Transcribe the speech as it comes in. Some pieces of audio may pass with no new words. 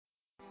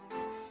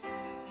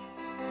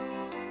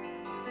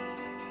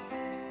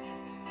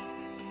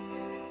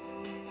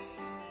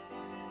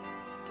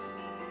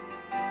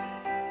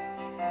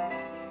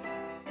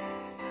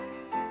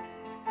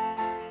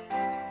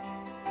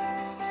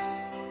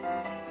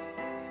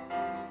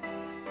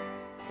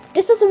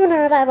This is a Women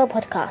Revival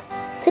podcast.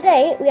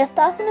 Today, we are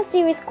starting a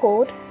series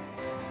called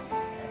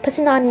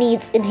Putting Our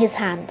Needs in His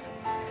Hands.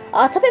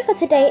 Our topic for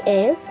today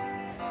is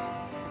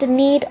the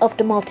need of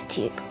the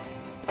multitudes.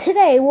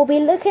 Today, we'll be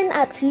looking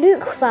at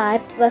Luke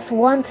 5, verse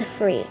 1 to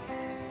 3.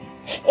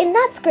 In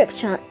that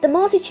scripture, the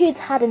multitudes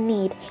had a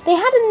need. They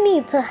had a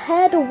need to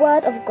hear the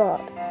word of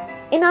God.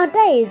 In our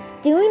days,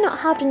 do we not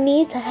have the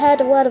need to hear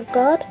the word of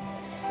God?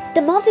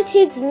 The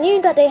multitudes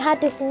knew that they had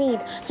this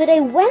need, so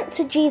they went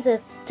to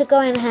Jesus to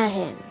go and hear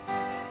him.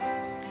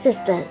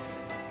 Sisters,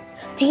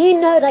 do you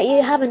know that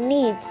you have a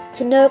need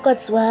to know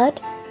God's word?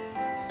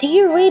 Do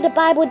you read the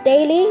Bible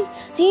daily?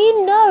 Do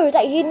you know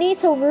that you need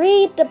to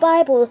read the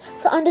Bible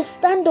to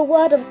understand the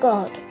word of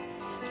God?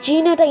 Do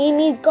you know that you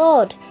need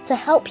God to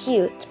help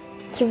you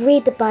to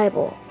read the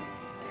Bible?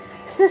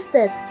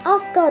 Sisters,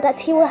 ask God that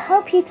He will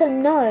help you to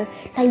know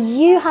that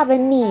you have a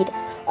need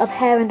of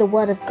hearing the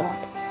word of God.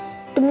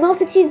 The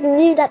multitudes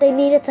knew that they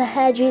needed to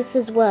hear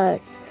Jesus'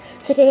 words,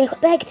 so they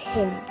begged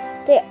Him.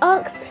 They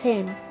asked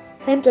Him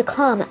for Him to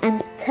come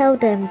and tell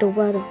them the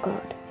word of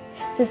God.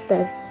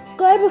 Sisters,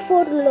 go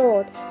before the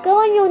Lord, go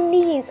on your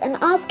knees and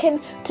ask Him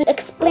to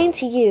explain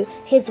to you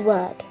His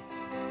word.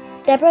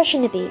 Deborah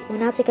Shinabi will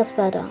now take us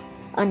further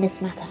on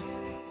this matter.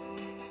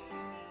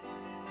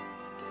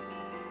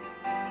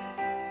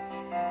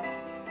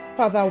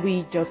 Father,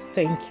 we just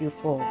thank you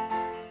for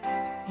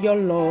your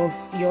love,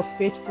 your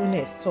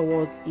faithfulness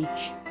towards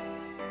each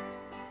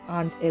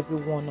and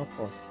every one of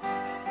us.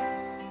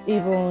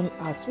 Even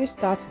as we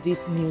start this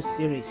new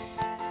series,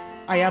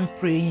 I am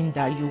praying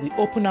that you will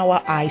open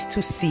our eyes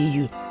to see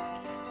you,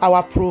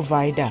 our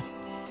provider,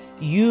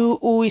 you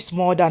who is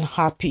more than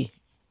happy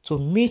to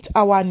meet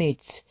our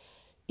needs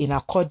in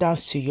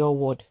accordance to your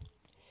word.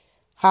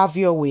 Have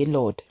your way,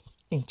 Lord.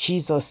 In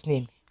Jesus'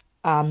 name,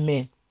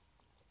 amen.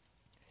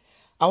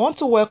 I want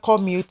to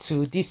welcome you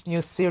to this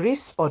new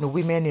series on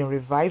Women in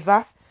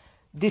Revival.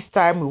 This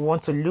time we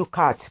want to look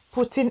at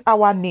putting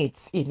our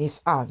needs in His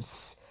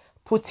hands,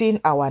 putting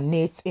our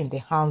needs in the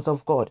hands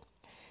of God.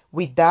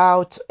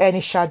 Without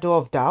any shadow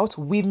of doubt,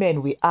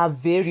 women, we have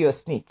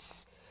various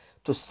needs.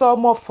 To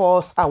some of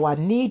us, our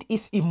need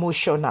is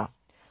emotional.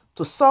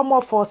 To some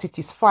of us, it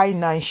is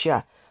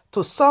financial.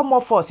 To some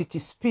of us, it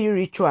is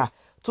spiritual.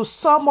 To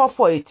some of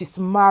us, it is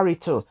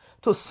marital.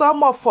 To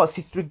some of us,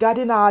 it's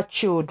regarding our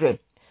children.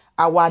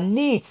 Our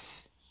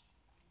needs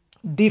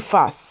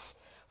differs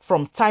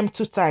from time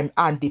to time,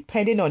 and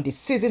depending on the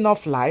season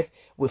of life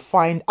we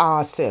find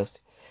ourselves.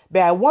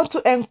 But I want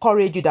to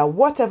encourage you that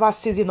whatever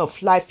season of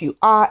life you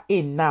are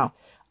in now,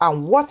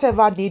 and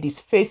whatever need is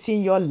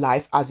facing your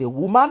life as a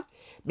woman,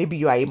 maybe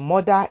you are a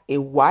mother, a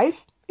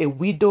wife, a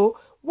widow,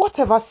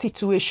 whatever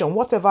situation,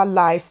 whatever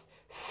life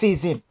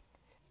season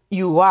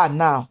you are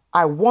now,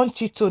 I want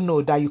you to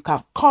know that you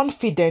can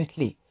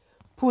confidently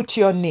put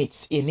your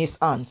needs in His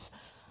hands.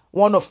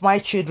 One of my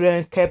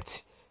children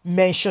kept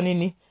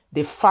mentioning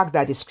the fact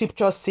that the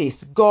scripture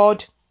says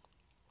God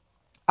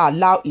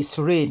allow His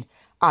rain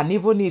and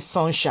even His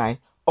sunshine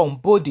on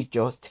both the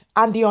just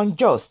and the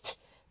unjust.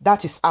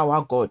 That is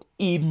our God.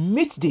 He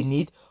meets the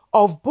need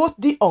of both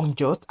the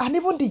unjust and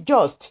even the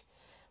just.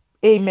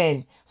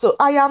 Amen. So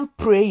I am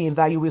praying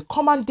that you will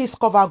come and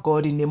discover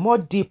God in a more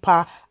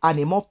deeper and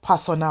a more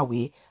personal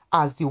way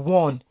as the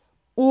one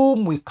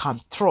whom we can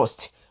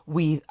trust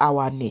with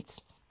our needs.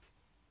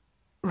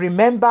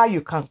 Remember,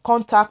 you can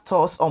contact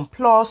us on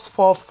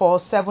 +44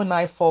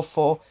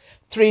 7944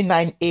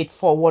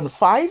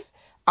 398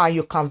 and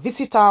you can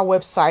visit our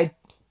website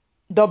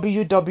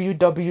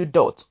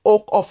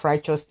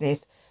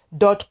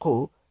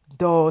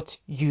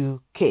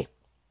www.oakofrighteousness.co.uk.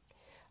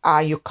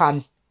 And you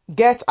can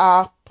get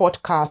our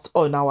podcast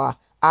on our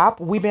app,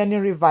 Women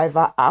in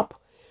Revival app,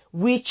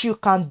 which you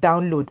can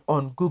download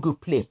on Google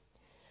Play.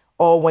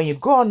 Or when you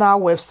go on our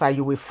website,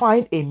 you will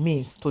find a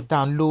means to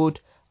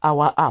download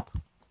our app.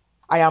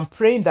 I am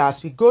praying that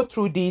as we go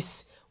through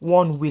this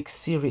 1 week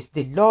series,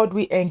 the Lord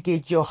will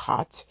engage your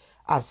heart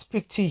and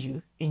speak to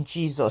you in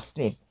Jesus'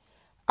 name.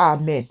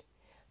 Amen.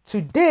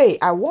 Today,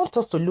 I want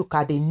us to look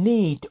at the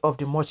need of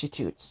the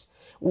multitudes.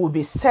 We'll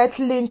be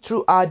settling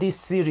throughout this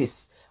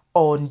series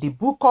on the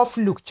book of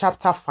Luke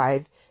chapter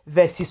 5,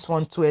 verses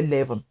 1 to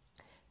 11.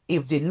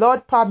 If the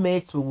Lord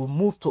permits, we will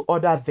move to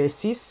other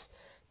verses.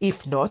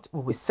 If not,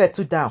 we will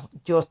settle down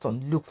just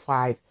on Luke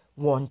 5,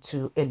 1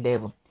 to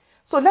 11.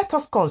 So let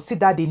us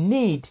consider the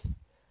need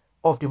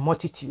of the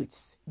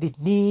multitudes. The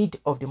need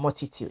of the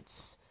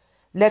multitudes.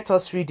 Let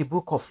us read the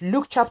book of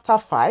Luke chapter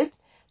 5.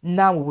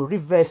 Now we will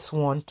read verse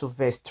 1 to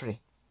verse 3.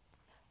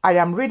 I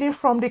am reading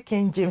from the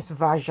King James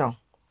Version.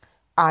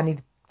 And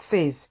it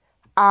says,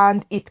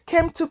 "And it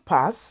came to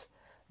pass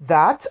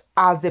that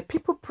as the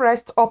people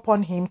pressed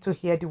upon him to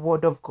hear the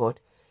word of God,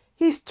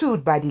 he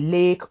stood by the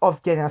lake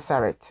of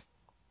Gennesaret,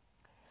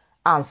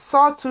 and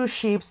saw 2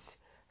 ships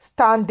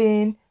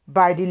standing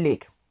by the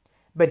lake.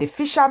 But the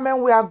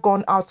fishermen were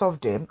gone out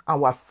of them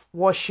and were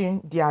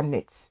washing their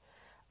nets.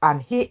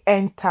 And he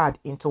entered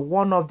into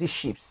one of the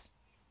ships,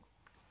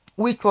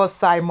 which was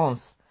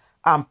Simon's,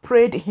 and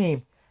prayed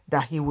him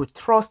that he would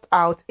thrust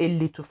out a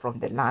little from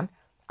the land.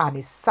 and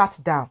he sat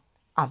down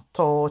and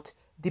taught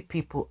the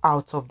people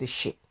out of the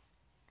ship.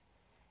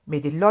 May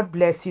the Lord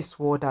bless his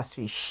word as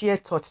we share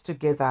thoughts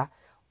together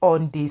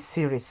on this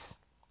series.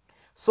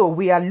 So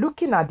we are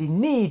looking at the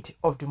need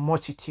of the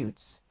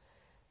multitudes.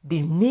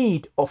 The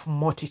need of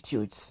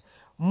multitudes.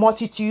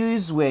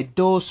 Multitudes were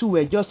those who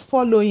were just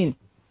following.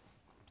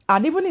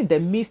 And even in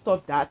the midst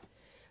of that,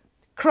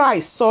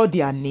 Christ saw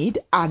their need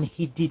and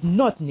he did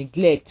not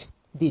neglect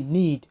the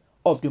need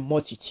of the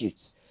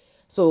multitudes.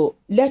 So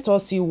let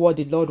us see what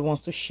the Lord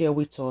wants to share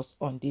with us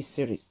on this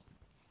series.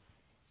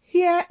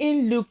 Here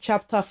in Luke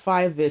chapter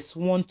 5 verse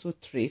 1 to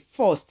 3,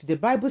 first the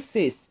Bible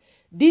says,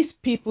 these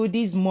people,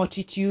 this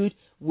multitude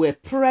were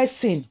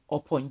pressing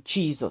upon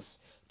Jesus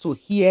to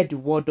hear the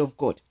word of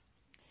God.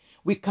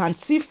 We can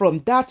see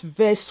from that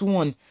verse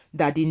 1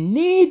 that the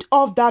need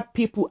of that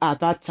people at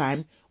that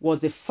time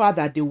was the fact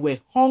that they were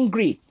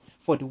hungry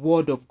for the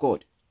word of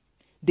God.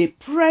 They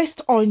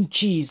pressed on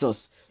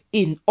Jesus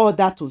in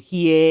order to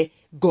hear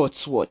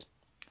God's word.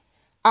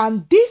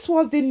 And this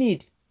was the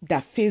need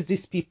that faced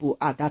these people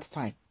at that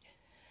time.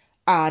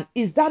 And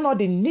is that not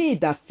the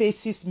need that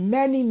faces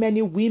many,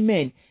 many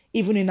women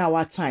even in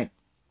our time?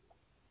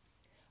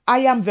 I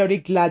am very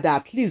glad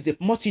that at least the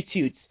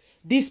multitudes,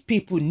 these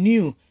people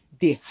knew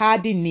they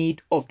had the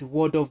need of the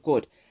word of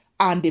God.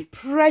 And they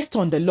pressed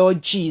on the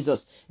Lord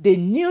Jesus. They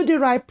knew the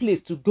right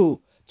place to go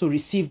to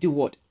receive the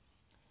word.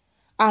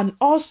 And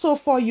also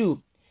for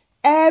you,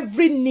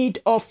 every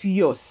need of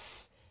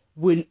yours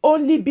will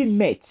only be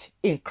met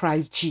in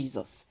Christ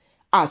Jesus.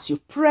 As you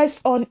press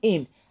on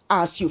him,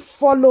 as you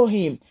follow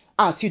him,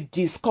 as you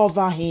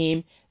discover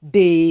him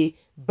day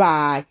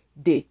by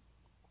day.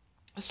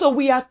 So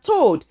we are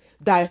told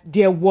that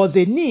there was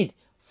a need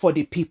for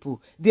the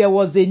people. There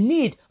was a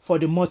need for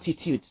the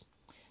multitudes.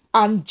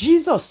 And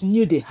Jesus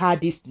knew they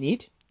had this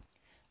need.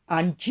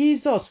 And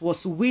Jesus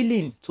was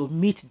willing to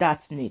meet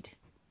that need.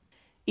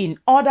 In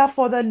order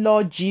for the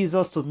Lord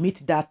Jesus to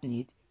meet that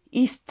need,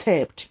 he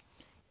stepped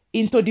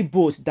into the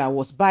boat that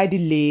was by the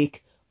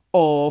lake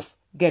of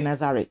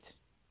Gennesaret.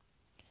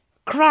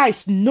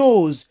 Christ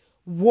knows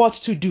what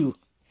to do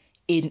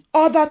in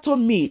order to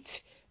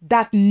meet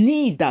that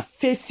need that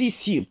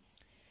faces you.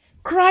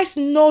 Christ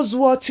knows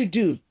what to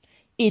do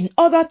in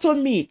order to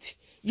meet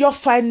your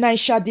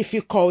financial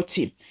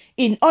difficulty,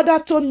 in order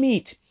to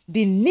meet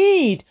the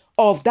need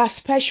of that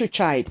special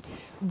child.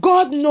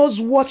 God knows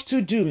what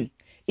to do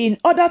in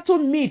order to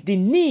meet the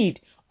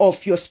need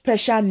of your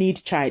special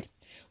need child.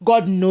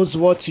 God knows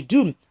what to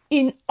do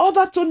in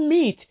order to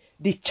meet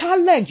the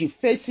challenge you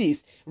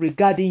faces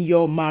regarding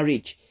your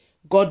marriage.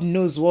 God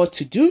knows what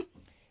to do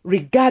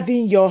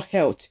regarding your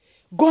health.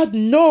 God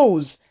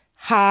knows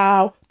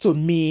how to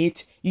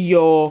meet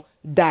your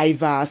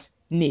diverse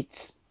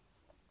needs.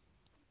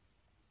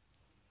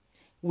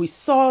 We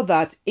saw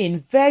that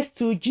in verse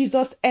 2,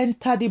 Jesus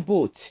entered the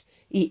boat.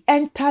 He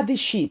entered the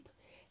ship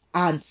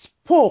and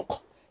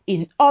spoke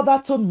in order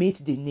to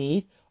meet the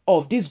need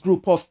of this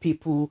group of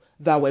people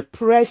that were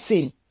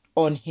pressing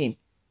on him.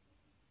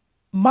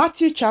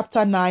 Matthew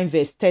chapter 9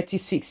 verse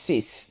 36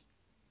 says,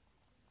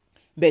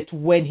 but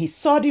when he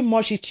saw the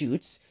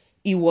multitudes,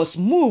 he was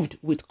moved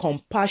with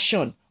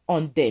compassion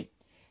on them,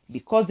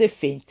 because they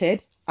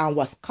fainted and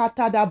were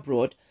scattered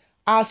abroad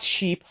as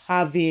sheep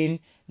having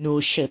no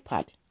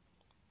shepherd.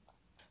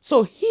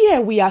 So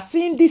here we are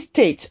seeing the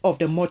state of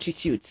the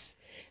multitudes.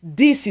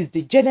 This is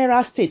the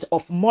general state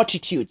of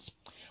multitudes.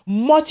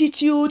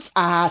 Multitudes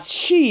are as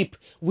sheep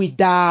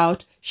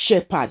without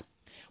shepherd.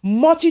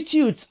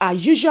 Multitudes are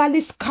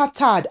usually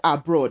scattered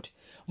abroad.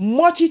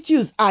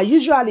 Multitudes are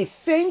usually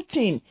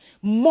fainting.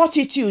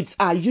 Multitudes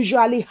are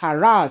usually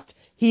harassed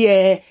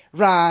here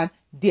and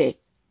there.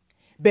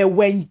 But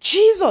when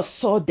Jesus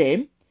saw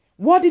them,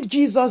 what did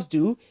Jesus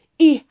do?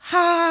 He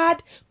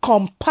had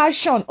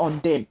compassion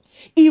on them.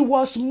 He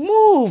was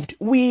moved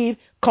with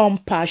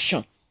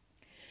compassion.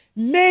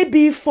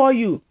 Maybe for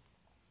you,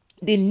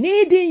 the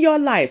need in your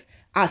life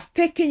has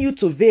taken you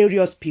to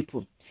various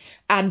people.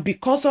 And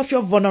because of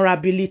your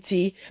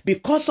vulnerability,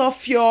 because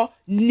of your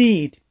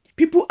need,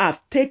 people have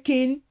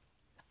taken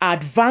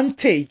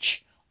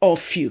advantage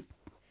of you.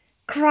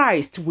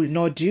 Christ will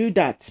not do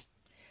that.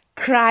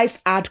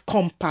 Christ had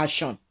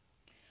compassion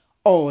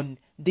on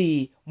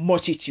the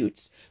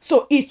multitudes.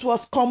 So it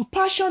was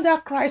compassion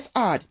that Christ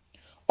had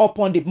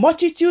upon the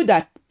multitude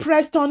that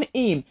pressed on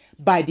him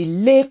by the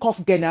lake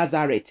of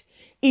Gennesaret.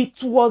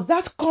 It was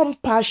that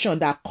compassion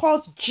that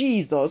caused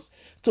Jesus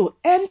to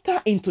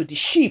enter into the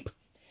ship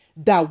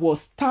that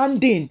was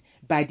standing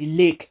by the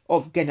lake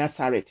of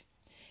Gennesaret.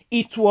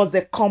 It was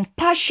the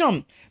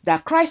compassion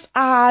that Christ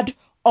had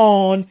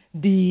on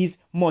these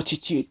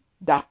multitude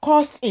that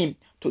caused him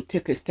to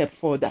take a step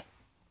further.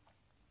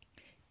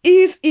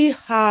 If he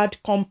had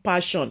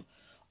compassion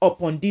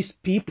upon these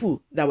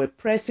people that were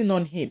pressing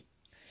on him,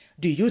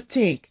 do you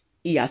think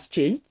he has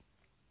changed?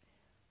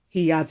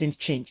 He hasn't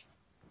changed.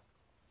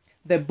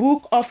 The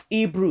book of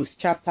Hebrews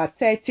chapter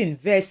 13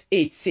 verse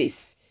 8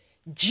 says,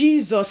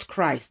 Jesus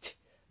Christ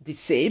the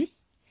same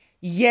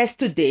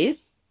yesterday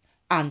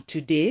and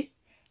today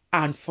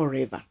and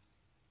forever.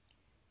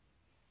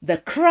 The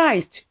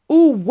Christ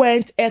who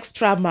went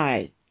extra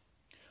mile,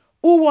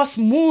 who was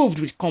moved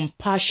with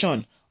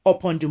compassion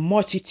upon the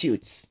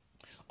multitudes,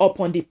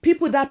 upon the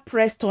people that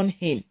pressed on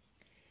him,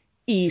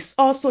 is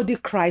also the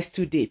Christ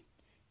today.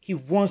 He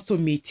wants to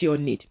meet your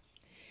need.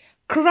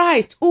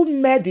 Christ, who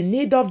met the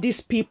need of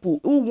these people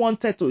who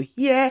wanted to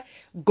hear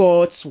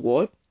God's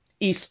word,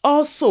 is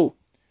also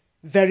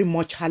very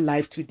much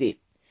alive today.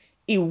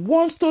 He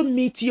wants to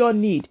meet your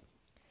need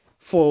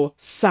for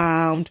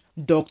sound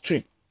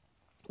doctrine.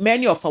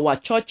 Many of our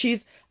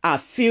churches are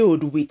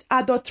filled with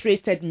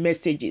adulterated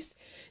messages.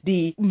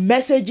 The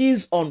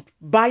messages on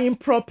buying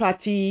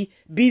property,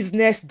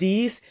 business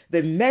deals,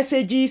 the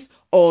messages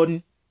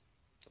on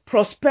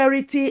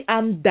prosperity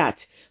and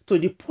that, to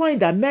the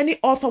point that many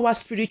of our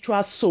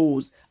spiritual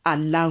souls are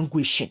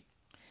languishing.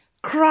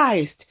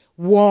 Christ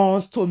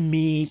wants to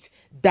meet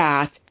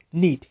that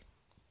need.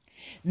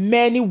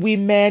 Many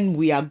women,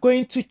 we are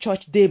going to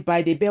church day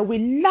by day, but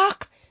we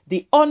lack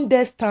the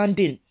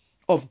understanding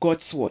of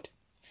God's word.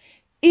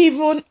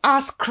 Even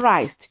as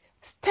Christ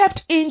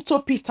stepped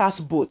into Peter's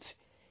boat,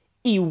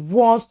 he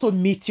wants to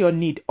meet your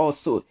need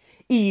also.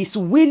 He is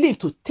willing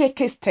to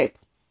take a step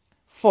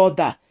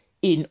further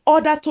in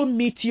order to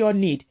meet your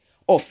need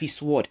of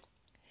his word.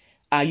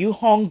 Are you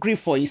hungry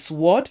for his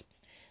word?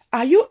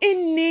 Are you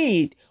in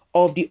need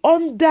of the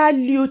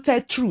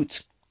undiluted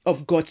truth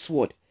of God's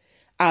word?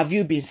 Have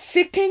you been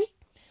seeking?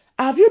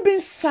 Have you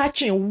been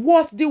searching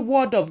what the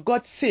word of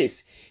God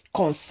says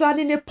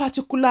concerning a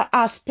particular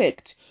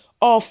aspect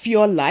of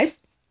your life?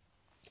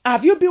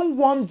 Have you been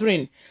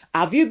wondering?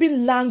 Have you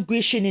been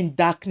languishing in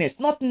darkness,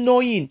 not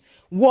knowing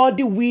what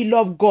the will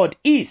of God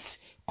is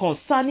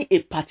concerning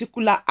a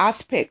particular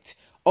aspect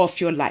of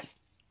your life?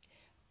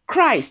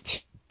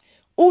 Christ,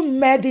 who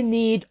met the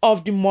need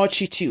of the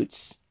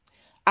multitudes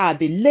at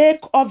the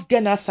lake of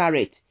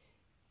Gennesaret,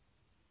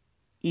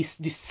 is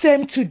the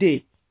same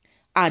today,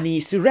 and he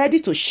is ready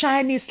to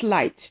shine his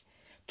light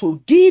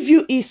to give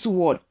you his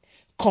word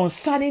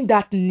concerning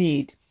that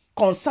need,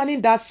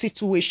 concerning that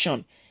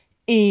situation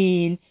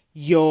in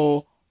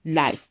your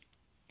life.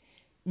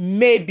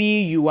 Maybe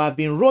you have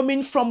been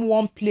roaming from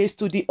one place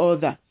to the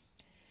other.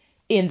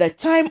 In the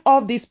time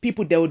of these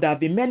people, there would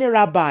have been many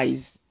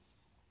rabbis.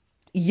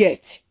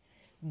 Yet,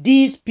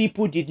 these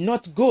people did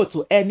not go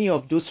to any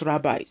of those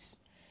rabbis.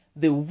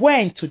 They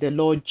went to the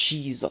Lord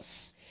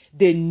Jesus.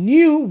 They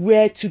knew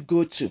where to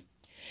go to.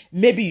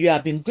 Maybe you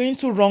have been going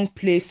to wrong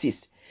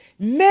places.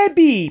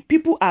 Maybe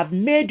people have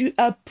made you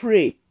a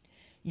prey.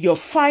 Your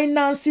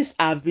finances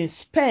have been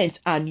spent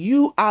and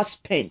you are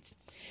spent.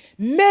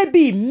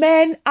 Maybe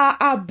men are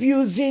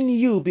abusing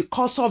you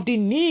because of the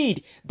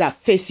need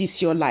that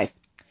faces your life.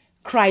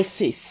 Christ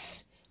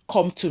says,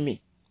 come to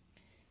me.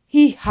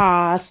 He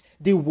has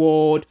the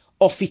word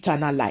of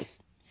eternal life.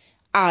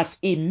 As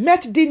he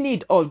met the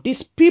need of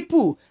these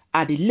people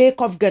at the lake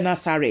of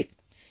Gennesaret,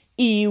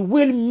 he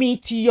will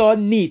meet your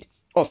need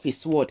of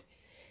his word.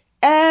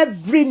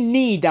 Every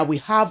need that we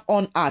have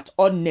on earth,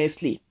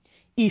 honestly,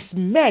 is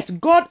met.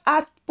 God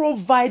has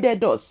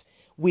provided us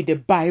with the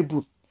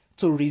Bible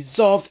to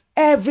resolve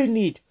every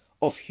need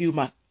of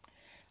human.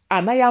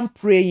 And I am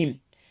praying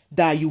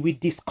that you will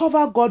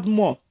discover God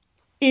more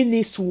in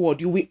his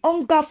word. You will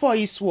hunger for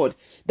his word.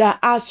 That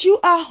as you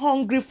are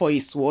hungry for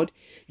his word,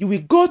 you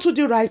will go to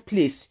the right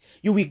place.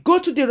 You will go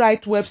to the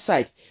right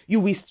website. You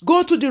will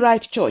go to the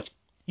right church.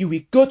 You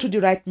will go to the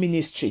right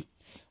ministry,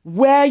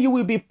 where you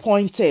will be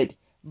pointed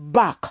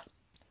back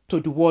to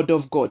the word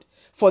of God.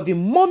 For the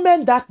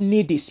moment that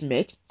need is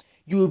met,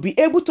 you will be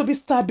able to be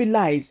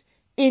stabilized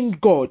in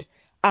God,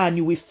 and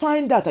you will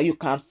find out that you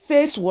can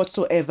face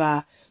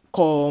whatsoever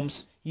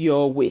comes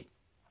your way.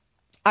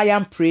 I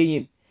am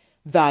praying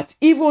that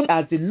even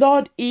as the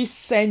Lord is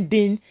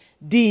sending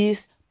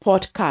this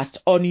podcast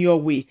on your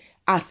way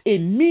as a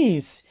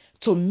means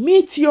to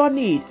meet your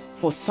need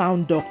for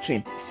sound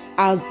doctrine,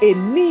 as a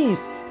means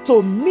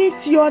to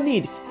meet your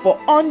need for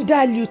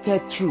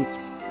undiluted truth,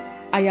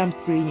 I am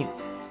praying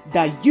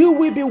that you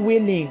will be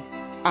willing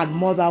and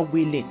more than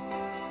willing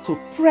to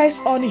press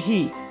on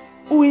He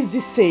who is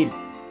the same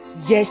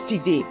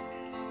yesterday,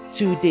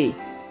 today,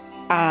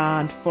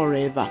 and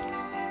forever.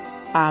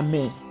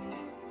 Amen.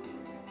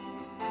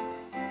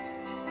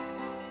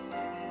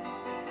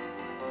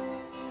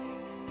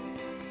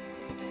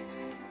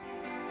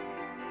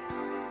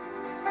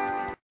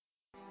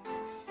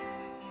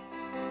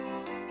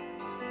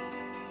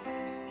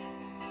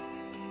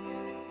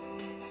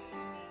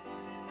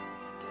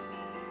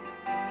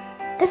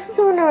 This is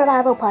the Runner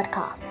Revival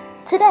Podcast.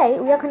 Today,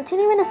 we are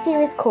continuing a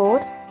series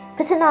called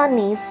Putting Our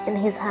Needs in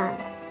His Hands.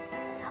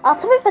 Our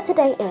topic for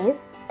today is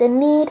the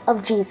need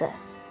of Jesus.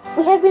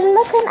 We have been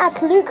looking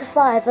at Luke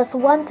 5 verse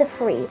 1 to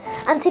 3,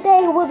 and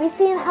today we'll be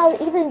seeing how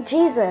even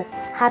Jesus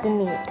had a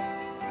need.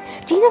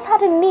 Jesus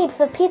had a need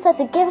for Peter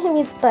to give him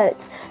his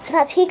boat so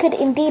that he could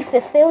indeed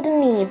fulfill the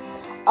needs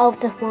of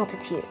the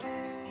multitude.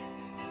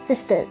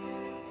 Sisters,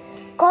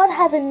 God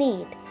has a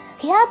need.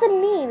 He has a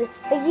need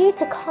for you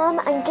to come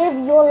and give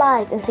your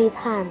life into His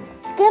hands.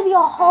 Give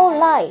your whole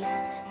life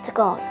to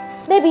God.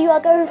 Maybe you are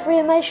going through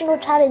emotional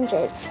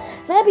challenges.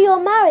 Maybe your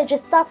marriage is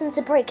starting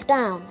to break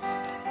down.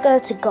 Go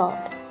to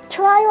God.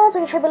 Trials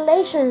and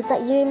tribulations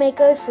that you may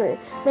go through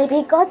may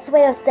be God's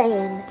way of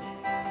saying,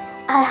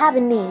 I have a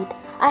need.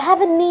 I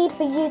have a need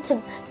for you to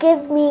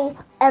give me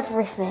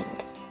everything.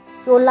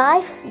 Your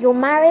life, your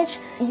marriage,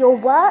 your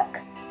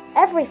work,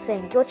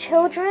 everything, your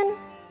children.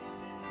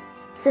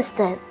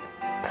 Sisters,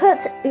 put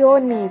your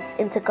needs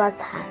into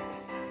God's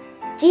hands.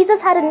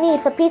 Jesus had a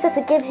need for Peter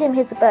to give him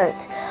his boat.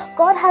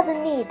 God has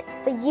a need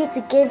for you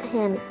to give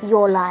him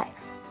your life.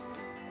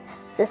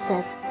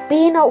 Sisters,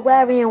 be not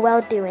weary in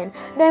well-doing.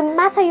 No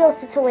matter your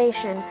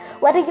situation,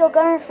 whether you're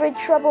going through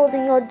troubles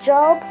in your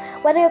job,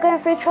 whether you're going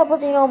through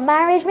troubles in your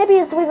marriage, maybe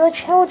it's with your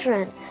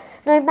children,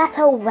 no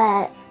matter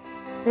where,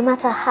 no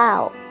matter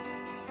how,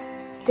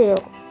 still,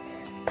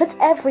 put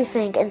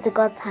everything into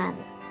God's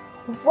hands.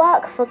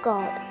 Work for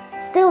God.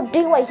 Still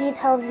do what He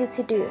tells you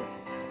to do.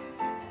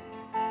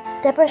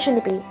 Deborah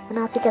Shinibi will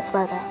now take us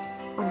further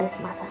on this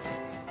matter.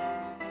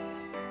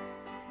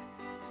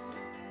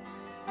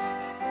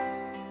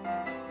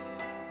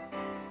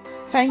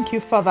 Thank you,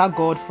 Father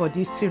God, for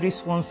this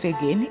series once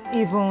again.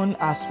 Even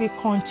as we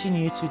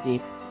continue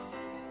today,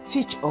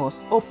 teach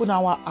us, open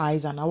our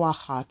eyes and our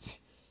hearts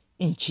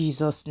in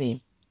Jesus'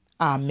 name.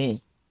 Amen.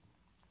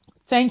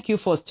 Thank you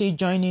for still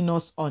joining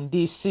us on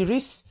this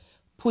series,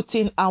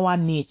 putting our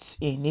needs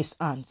in His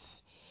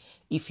hands.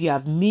 If you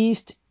have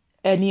missed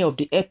any of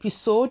the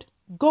episode,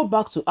 go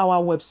back to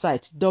our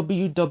website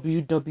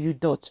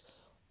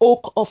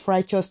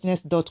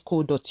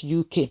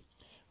www.oakofrighteousness.co.uk,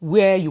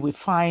 where you will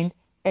find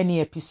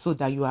any episode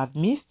that you have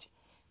missed.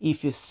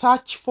 If you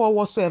search for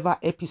whatsoever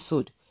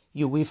episode,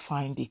 you will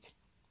find it.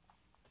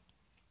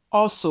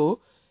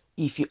 Also,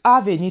 if you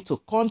have a need to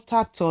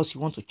contact us,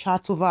 you want to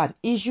chat over an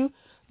issue,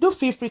 do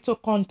feel free to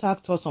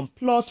contact us on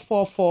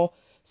 +44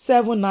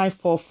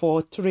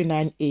 7944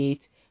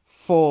 398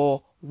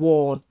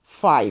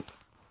 415.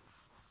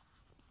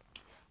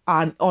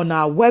 And on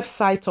our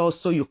website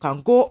also, you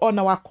can go on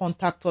our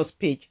contact us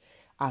page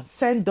and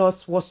send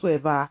us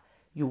whatsoever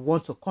you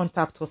want to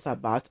contact us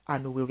about,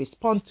 and we will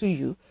respond to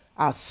you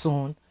as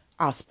soon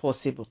as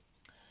possible.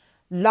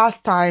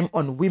 Last time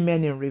on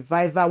Women in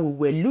Revival, we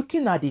were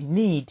looking at the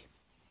need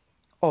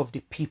of the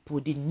people,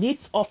 the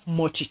needs of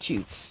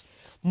multitudes.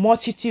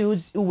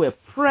 Multitudes who were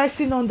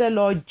pressing on the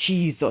Lord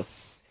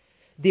Jesus.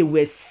 They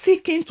were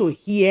seeking to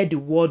hear the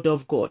word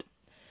of God,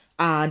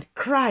 and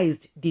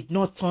Christ did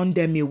not turn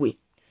them away.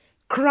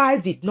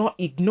 Christ did not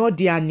ignore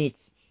their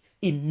needs.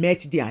 He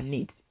met their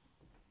needs.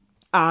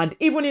 And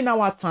even in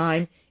our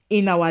time,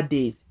 in our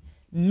days,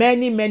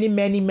 many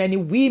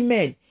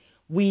women,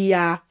 we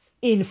are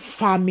in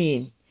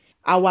famine.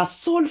 Our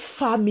soul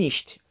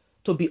famished,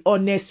 to be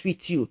honest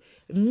with you.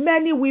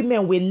 Many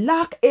women will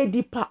lack a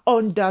deeper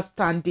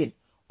understanding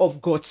of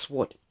God's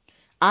word.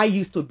 I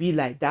used to be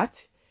like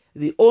that.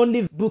 The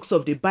only books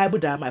of the Bible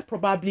that I might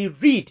probably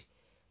read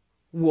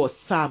was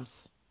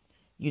Psalms,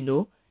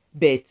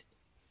 But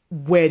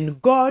when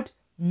God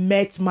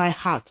met my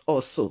heart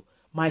also,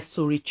 my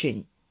story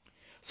changed.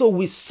 So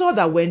we saw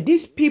that when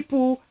these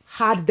people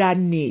had that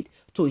need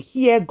to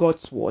hear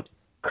God's word,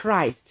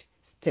 Christ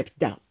stepped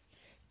down.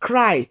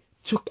 Christ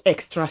took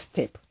extra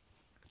step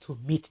to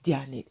meet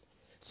their need.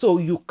 So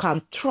you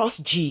can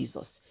trust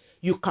Jesus.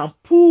 You can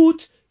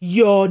put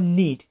your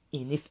need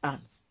in His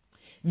hands.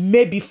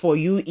 Maybe for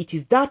you, it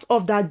is that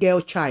of that girl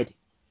child.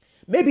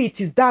 Maybe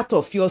it is that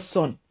of your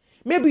son.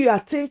 Maybe you are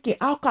thinking,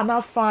 how can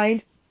I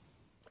find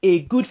a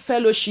good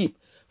fellowship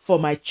for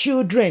my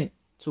children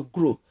to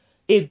grow?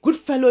 A good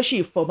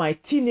fellowship for my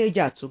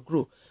teenager to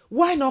grow.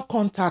 Why not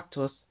contact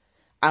us,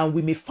 and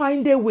we may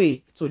find a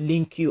way to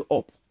link you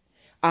up?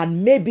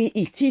 And maybe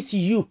it is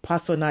you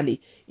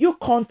personally. You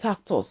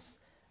contact us,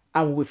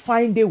 and we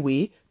find a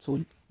way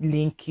to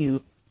link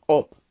you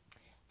up.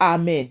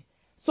 Amen.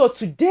 So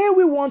today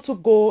we want to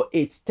go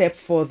a step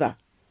further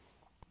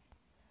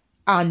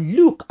and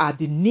look at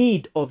the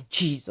need of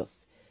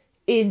Jesus.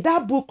 In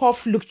that book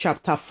of Luke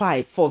chapter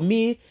 5, for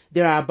me,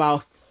 there are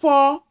about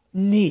 4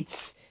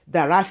 needs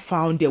that I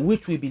found there,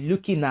 which we'll be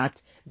looking at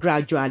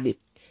gradually.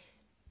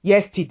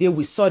 Yesterday,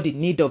 we saw the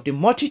need of the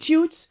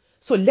multitudes.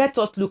 So let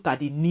us look at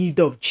the need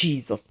of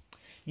Jesus.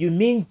 You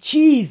mean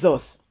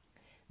Jesus,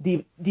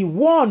 the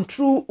one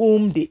through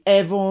whom the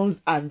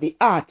heavens and the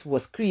earth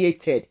was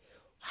created,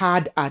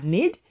 had a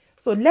need?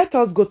 So let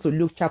us go to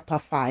Luke chapter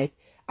 5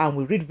 and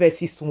we read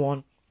verses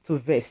 1 to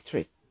verse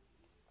 3.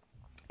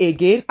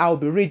 Again, I'll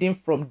be reading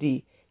from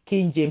the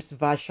King James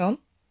Version.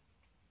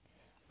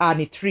 And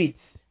it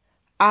reads,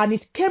 "And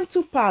it came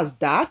to pass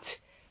that,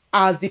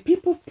 as the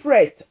people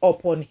pressed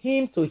upon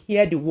him to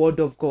hear the word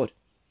of God,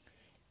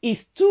 he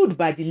stood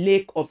by the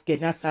lake of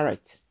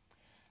Gennesaret,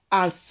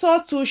 and saw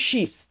 2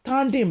 ships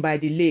standing by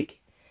the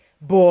lake,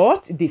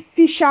 but the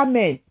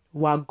fishermen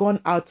were gone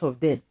out of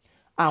them,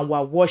 and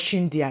were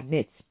washing their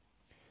nets.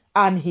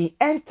 And he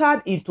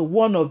entered into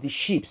one of the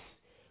ships,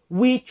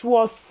 which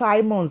was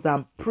Simon's,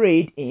 and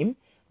prayed him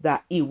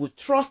that he would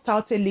thrust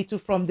out a little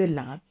from the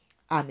land.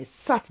 And he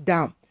sat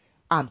down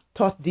and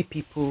taught the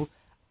people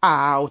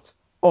out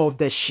of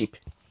the ship."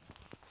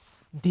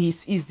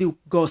 This is the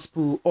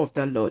gospel of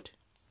the Lord.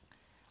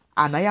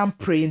 And I am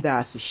praying that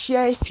as you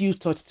share a few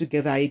thoughts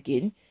together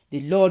again,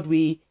 the Lord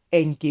will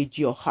engage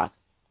your heart.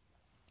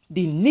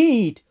 The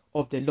need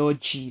of the Lord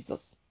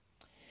Jesus.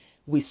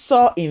 We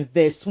saw in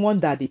verse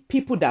 1 that the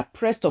people that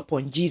pressed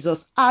upon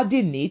Jesus had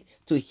the need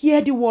to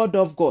hear the word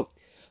of God.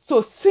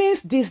 So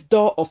since this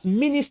door of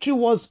ministry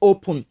was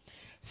open,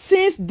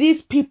 since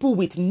these people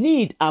with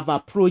need have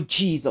approached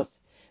Jesus,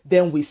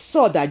 then we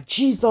saw that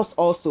Jesus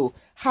also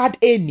had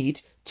a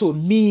need to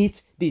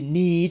meet the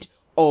need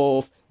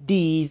of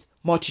these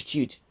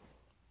multitude.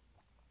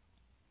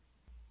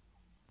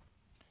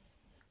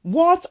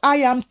 What I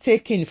am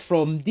taking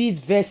from these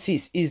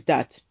verses is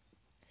that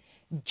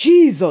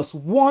Jesus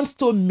wants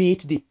to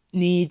meet the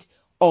need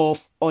of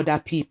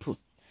other people,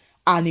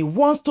 and he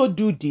wants to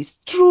do this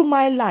through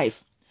my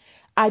life.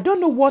 I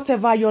don't know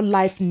whatever your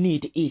life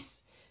need is.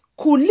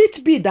 Could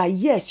it be that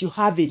yes, you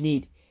have a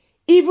need,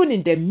 even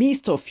in the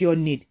midst of your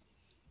need?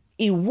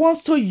 He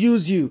wants to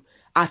use you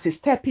as a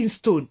stepping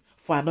stone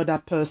for another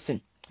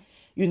person.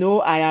 You know,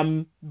 I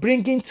am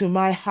bringing to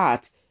my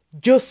heart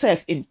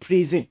Joseph in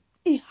prison.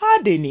 He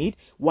had a need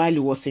while he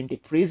was in the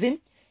prison,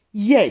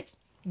 yet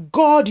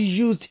God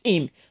used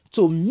him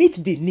to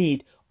meet the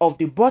need of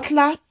the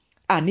butler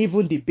and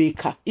even the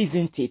baker,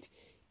 isn't it?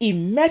 He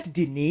met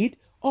the need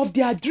of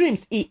their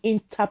dreams. He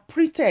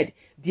interpreted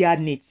their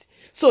needs.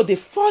 So the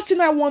first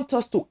thing I want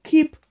us to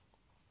keep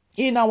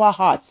in our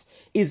hearts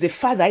is the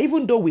fact that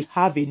even though we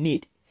have a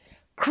need,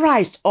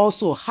 Christ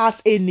also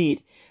has a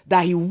need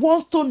that he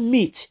wants to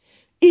meet.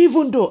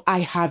 Even though I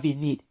have a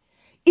need,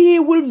 he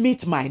will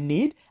meet my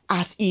need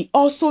as he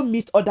also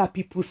meets other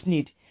people's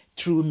need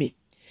through me.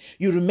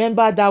 You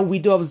remember that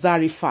widow of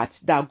Zarephath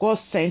that God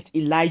sent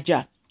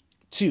Elijah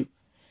to.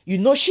 You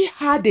know, she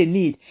had a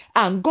need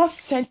and God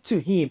sent to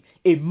him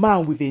a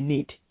man with a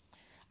need.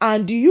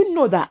 And do you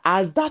know that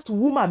as that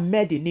woman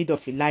met the need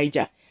of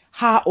Elijah,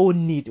 her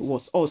own need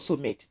was also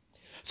met?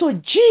 So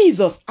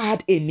Jesus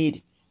had a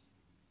need.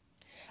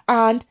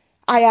 And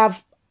I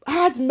have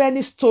had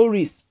many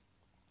stories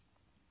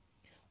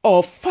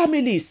of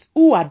families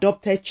who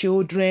adopted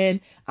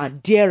children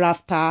and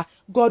thereafter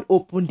God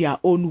opened their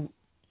own.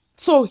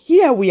 So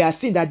here we are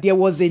seeing that there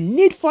was a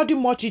need for the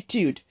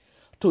multitude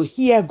to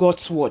hear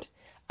God's word,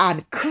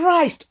 and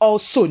Christ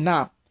also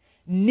now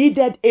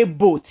needed a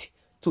boat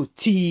to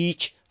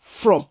teach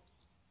from.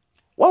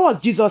 What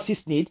was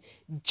Jesus' need?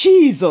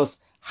 Jesus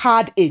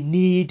had a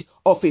need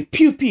of a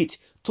pulpit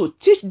to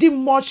teach the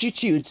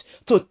multitudes,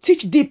 to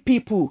teach the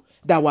people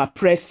that were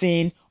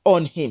pressing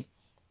on him.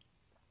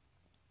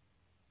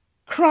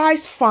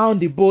 Christ found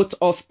the boat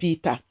of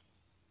Peter.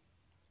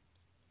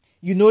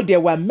 You know, there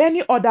were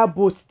many other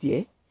boats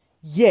there,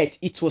 yet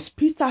it was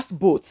Peter's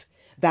boat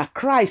that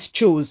Christ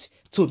chose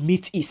to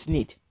meet his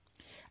need.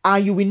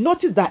 And you will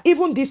notice that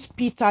even this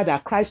Peter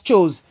that Christ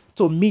chose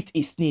to meet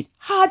his need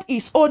had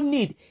his own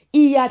need.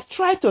 He had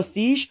tried to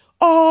fish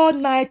all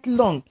night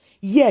long,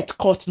 yet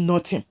caught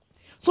nothing.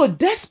 So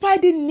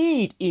despite the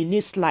need in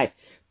his life,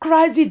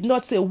 Christ did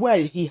not say,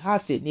 well, he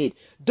has a need,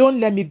 don't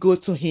let me go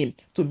to him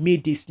to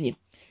meet this need.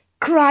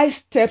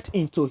 Christ stepped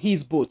into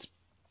his boat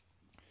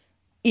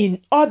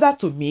in order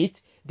to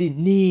meet the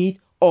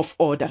need of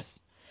others.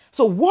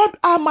 So what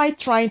am I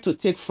trying to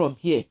take from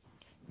here?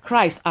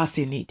 Christ has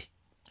a need.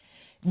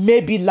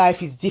 Maybe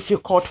life is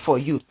difficult for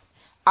you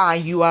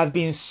and you have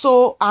been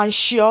so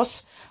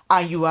anxious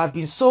and you have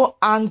been so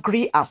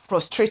angry and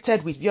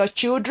frustrated with your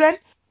children,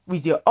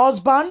 with your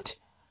husband.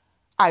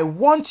 I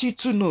want you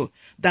to know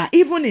that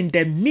even in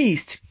the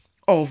midst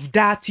of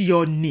that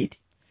your need,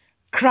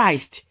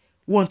 Christ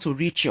wants to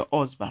reach your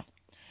husband.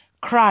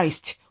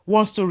 Christ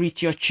wants to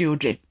reach your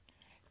children.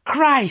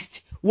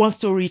 Christ wants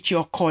to reach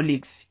your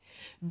colleagues.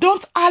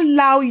 Don't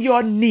allow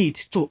your need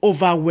to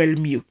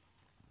overwhelm you.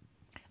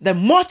 The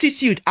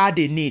multitude had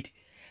a need.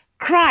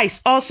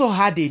 Christ also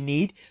had a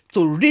need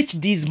to reach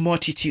these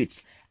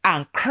multitudes,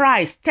 and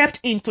Christ stepped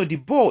into the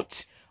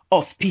boat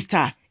of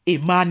Peter, a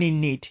man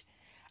in need.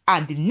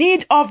 And the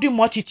need of the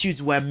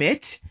multitudes were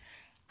met,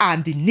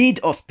 and the need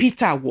of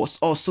Peter was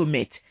also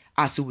met,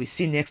 as we will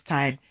see next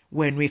time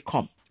when we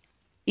come.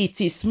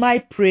 It is my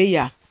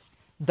prayer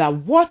that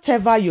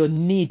whatever your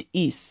need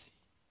is,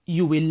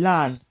 you will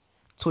learn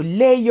to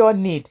lay your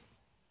need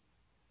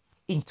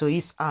into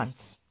his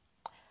hands.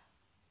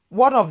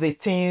 One of the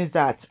things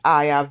that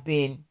I have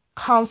been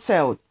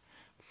counseled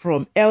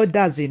from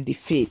elders in the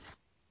faith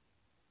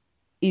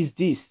is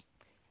this.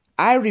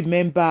 I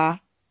remember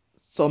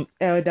some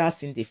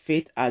elders in the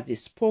faith as they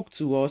spoke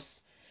to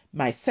us,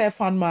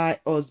 myself and my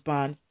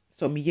husband,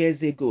 some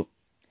years ago.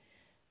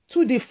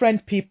 Two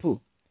different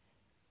people.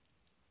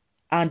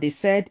 And they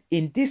said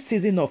in this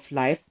season of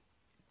life,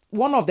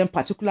 one of them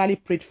particularly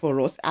prayed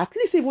for us, at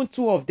least even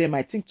two of them,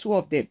 I think two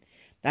of them,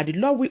 that the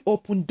Lord will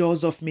open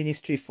doors of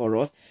ministry for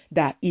us,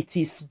 that it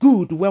is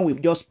good when we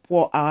just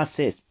pour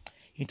ourselves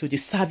into the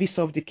service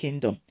of the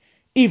kingdom,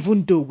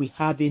 even though we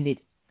have a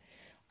need.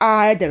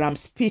 I that am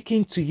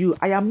speaking to you,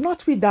 I am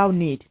not without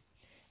need.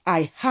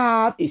 I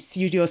have a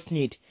serious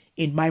need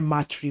in my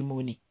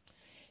matrimony.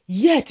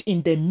 Yet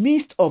in the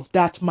midst of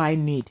that my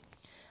need,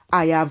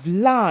 I have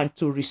learned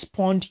to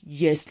respond,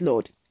 yes,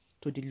 Lord,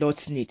 to the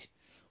Lord's need.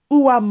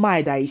 Who am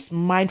I that is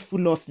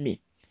mindful of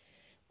me?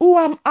 Who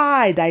am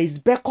I that is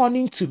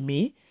beckoning to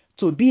me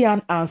to be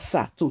an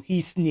answer to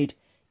his need?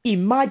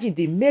 Imagine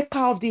the maker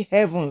of the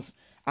heavens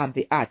and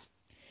the earth.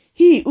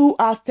 He who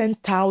has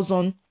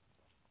 10,000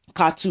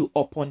 cattle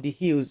upon the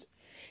hills.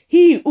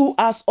 He who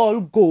has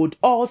all gold,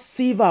 all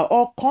silver,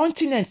 all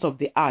continents of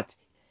the earth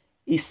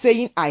is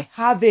saying, I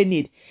have a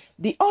need.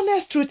 The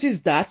honest truth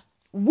is that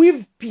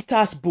with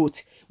Peter's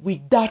boat,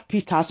 without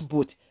Peter's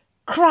boat,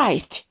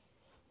 Christ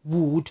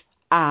would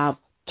have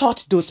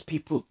taught those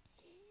people.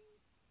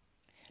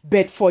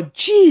 But for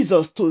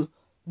Jesus to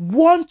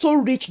want to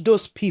reach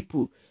those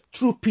people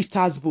through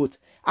Peter's boat,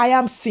 I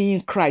am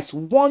seeing Christ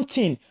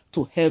wanting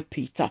to help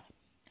Peter.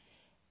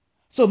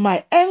 So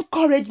my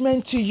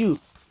encouragement to you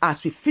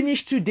as we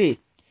finish today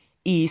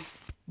is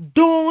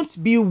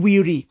don't be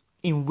weary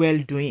in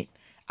well-doing.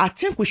 I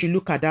think we should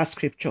look at that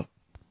scripture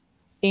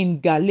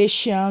in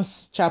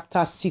Galatians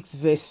chapter 6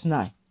 verse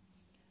 9.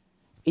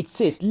 It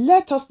says,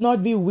 let us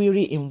not be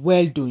weary in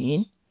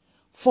well-doing,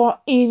 for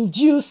in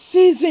due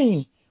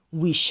season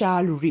we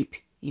shall reap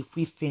if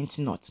we faint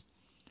not.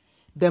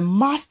 The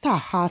master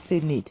has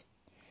a need.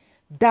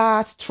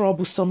 That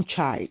troublesome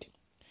child,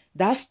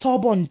 that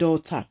stubborn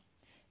daughter,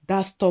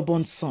 that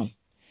stubborn son,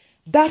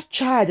 that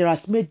child that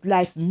has made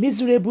life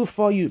miserable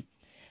for you,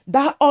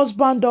 that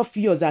husband of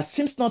yours that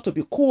seems not to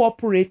be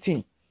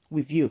cooperating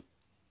with you.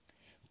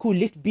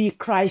 Could it be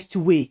Christ's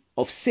way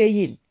of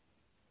saying,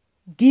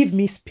 give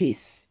me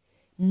space,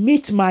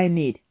 meet my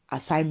need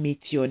as I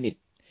meet your need?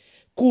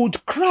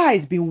 Could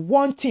Christ be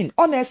wanting,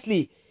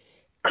 honestly,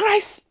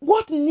 Christ,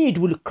 what need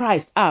will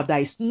Christ have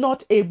that is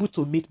not able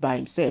to meet by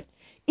himself?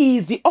 He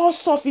is the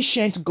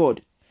all-sufficient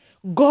God.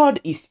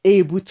 God is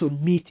able to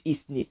meet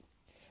his need.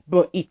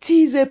 But it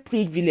is a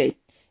privilege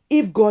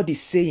if God is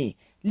saying,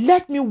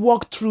 let me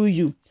walk through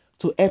you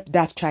to help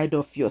that child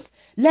of yours.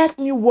 Let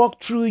me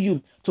walk through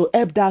you to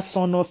help that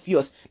son of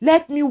yours.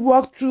 Let me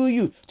walk through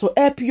you to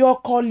help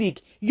your colleague,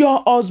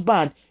 your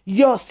husband,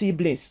 your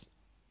siblings.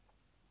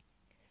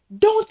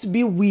 Don't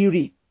be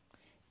weary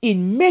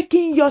in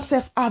making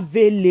yourself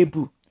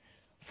available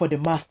for the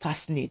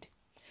master's need.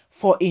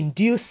 For in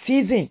due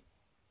season,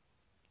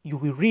 you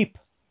will reap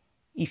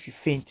if you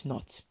faint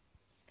not.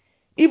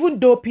 Even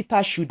though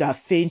Peter should have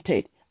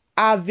fainted,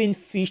 having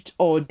fished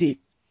all day,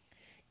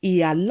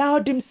 he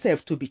allowed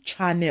himself to be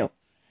channeled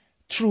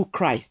through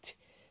Christ,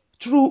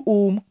 through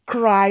whom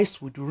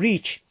Christ would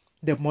reach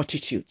the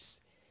multitudes.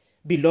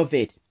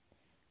 Beloved,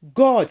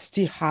 God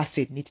still has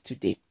a need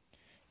today.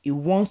 He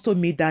wants to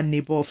meet that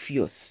neighbor of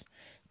yours.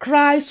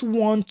 Christ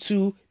wants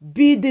to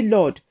be the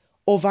Lord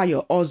over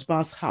your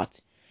husband's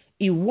heart.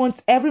 He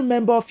wants every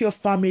member of your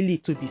family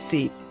to be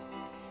saved.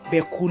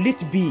 But could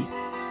it be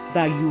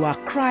that you are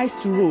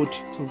Christ's road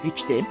to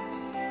reach them?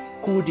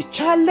 Could the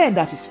challenge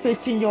that is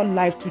facing your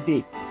life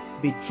today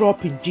be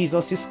dropped in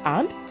Jesus'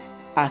 hand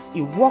as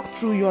he walks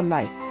through your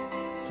life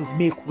to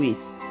make ways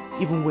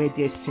even where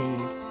there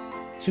seems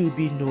to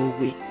be no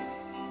way?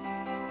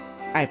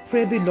 I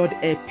pray the Lord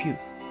help you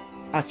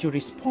as you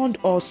respond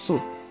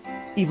also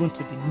even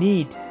to the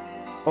need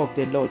of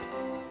the Lord.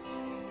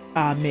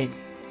 Amen.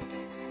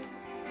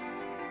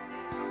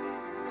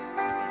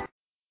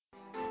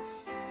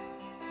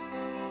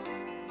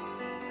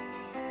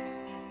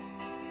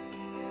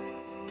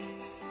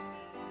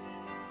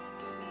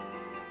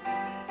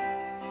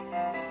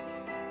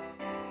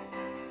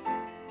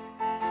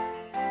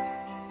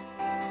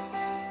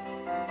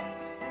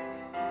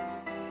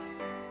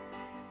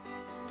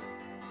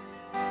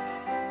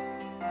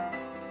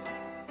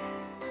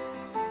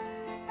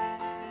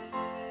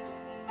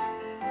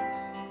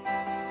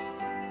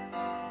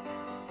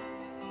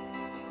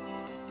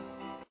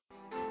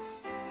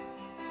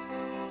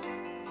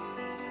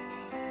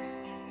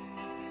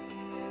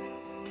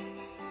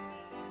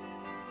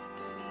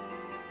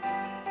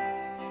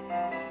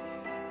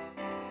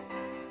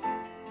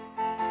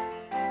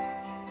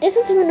 This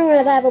is Women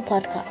Revival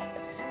Podcast.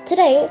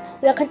 Today,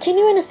 we are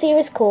continuing a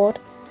series called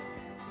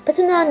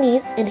Putting Our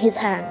Needs in His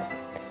Hands.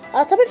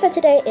 Our topic for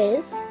today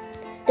is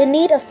the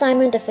need of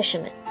Simon the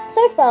fisherman.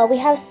 So far, we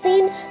have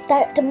seen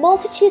that the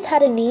multitudes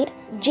had a need,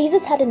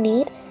 Jesus had a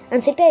need,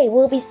 and today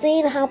we'll be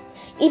seeing how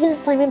even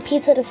Simon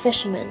Peter the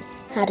fisherman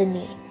had a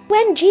need.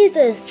 When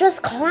Jesus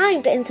just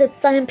climbed into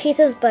Simon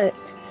Peter's boat,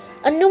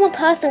 a normal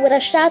person would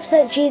have shouted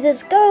at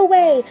Jesus, "Go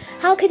away!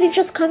 How could you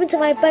just come into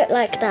my boat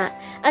like that?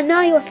 And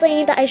now you're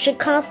saying that I should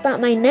cast out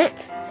my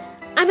net?"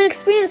 I'm an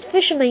experienced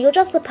fisherman. You're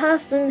just a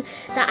person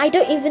that I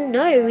don't even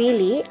know,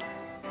 really.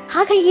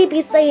 How can you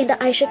be saying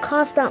that I should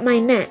cast out my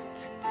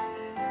net?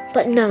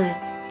 But no,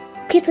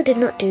 Peter did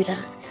not do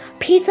that.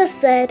 Peter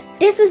said,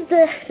 "This is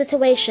the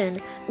situation.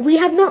 We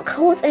have not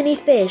caught any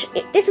fish.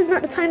 This is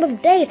not the time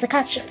of day to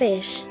catch a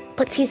fish."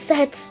 But he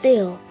said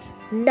still,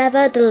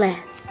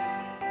 "Nevertheless,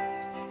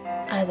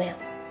 I will."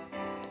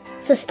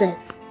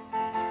 Sisters,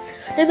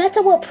 No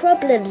matter what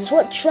problems,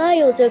 what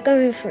trials you're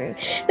going through.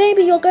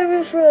 Maybe you're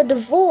going through a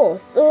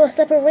divorce or a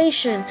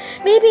separation.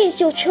 Maybe it's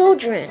your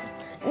children.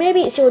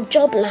 Maybe it's your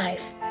job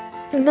life.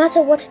 No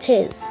matter what it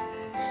is,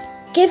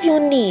 give your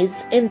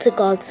needs into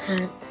God's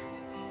hands.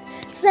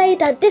 Say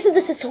that this is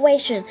a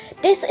situation,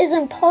 this is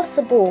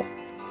impossible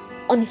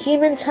on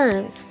human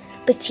terms,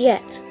 but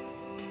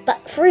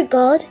through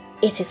God,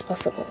 it is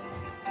possible.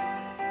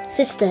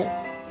 Sisters,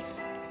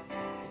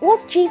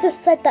 what Jesus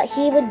said that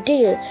he would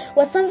do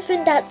was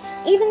something that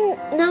even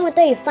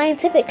nowadays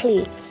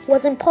scientifically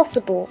was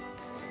impossible.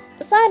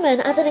 Simon,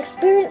 as an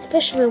experienced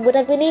fisherman, would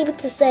have been able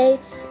to say,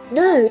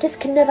 no, this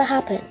can never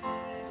happen.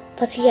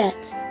 But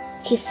yet,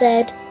 he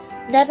said,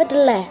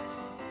 nevertheless,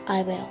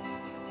 I will.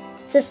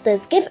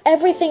 Sisters, give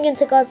everything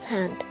into God's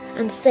hand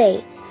and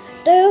say,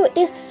 though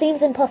this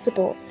seems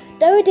impossible,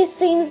 though this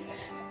seems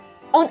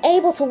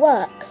unable to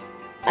work,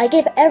 I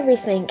give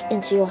everything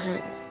into your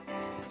hands.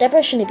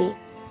 Deborah Shunibi,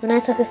 when I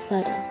take this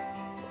further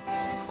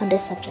on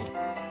this subject.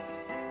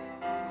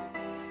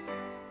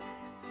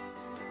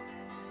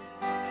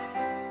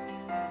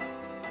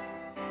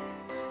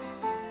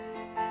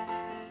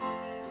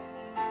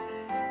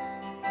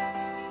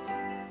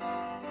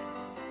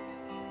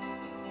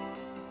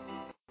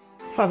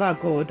 Father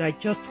God, I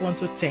just want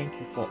to thank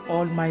you for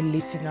all my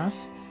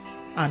listeners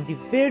and the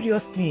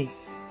various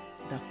needs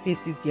that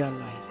faces their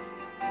lives.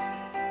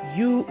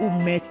 You who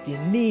met the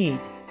need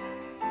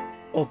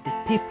of the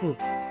people,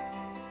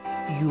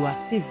 you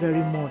are still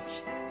very much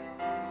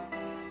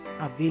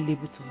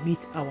available to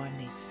meet our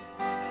needs.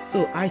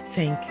 So I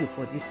thank you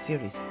for this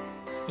series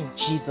in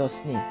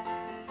Jesus' name.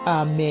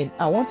 Amen.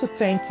 I want to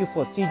thank you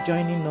for still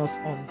joining us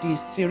on this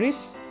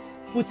series,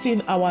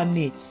 putting our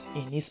needs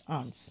in His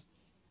hands.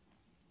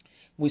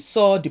 We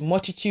saw the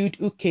multitude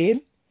who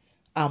came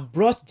and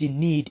brought the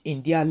need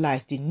in their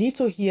lives, the need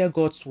to hear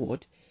God's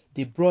word.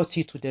 They brought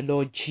it to the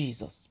Lord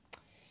Jesus.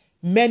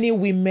 Many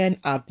women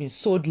have been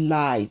sold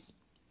lies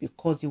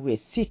because they were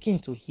seeking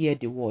to hear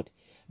the word.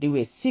 They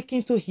were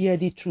seeking to hear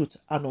the truth,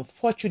 and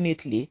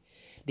unfortunately,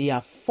 they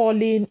are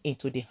falling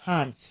into the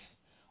hands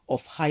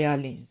of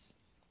hirelings.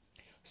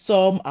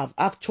 Some have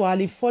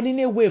actually fallen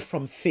away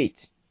from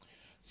faith.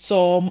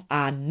 Some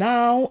are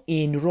now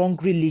in wrong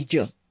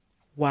religion.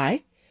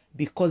 Why?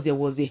 Because there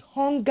was a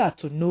hunger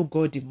to know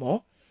God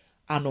more,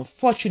 and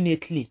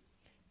unfortunately,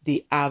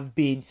 they have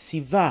been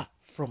severed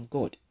from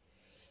God.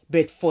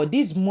 But for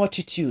these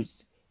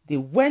multitudes, they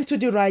went to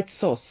the right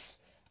source,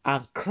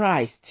 and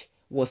Christ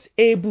was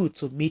able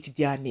to meet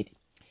their need.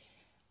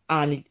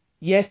 And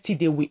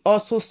yesterday, we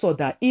also saw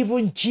that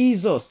even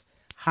Jesus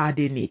had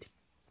a need.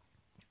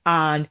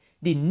 And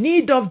the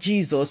need of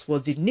Jesus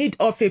was the need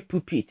of a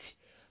pulpit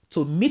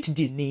to meet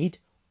the need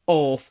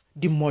of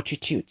the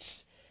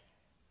multitudes.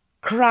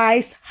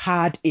 Christ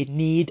had a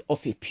need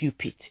of a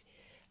pulpit,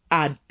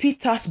 and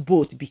Peter's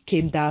boat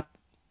became that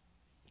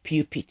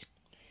pulpit.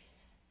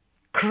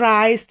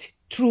 Christ,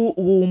 through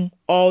whom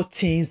all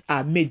things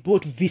are made,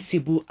 both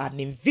visible and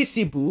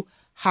invisible,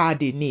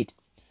 had a need.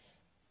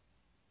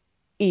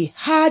 He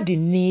had the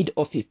need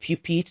of a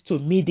pulpit to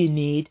meet the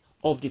need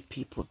of the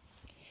people.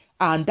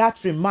 And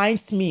that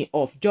reminds me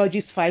of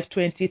Judges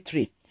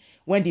 5:23,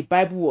 when the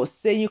Bible was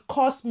saying,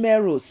 curse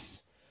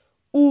Meros,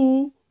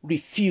 who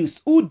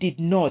refused, who did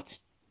not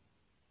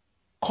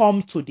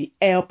come to the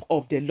help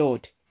of the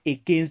Lord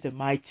against the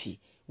mighty.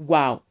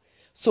 Wow.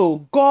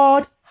 So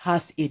God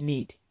has a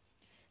need.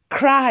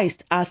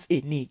 Christ has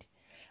a need.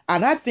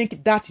 And I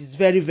think that is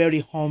very, very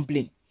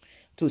humbling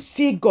to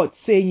see God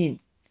saying,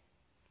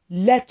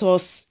 let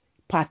us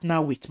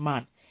partner with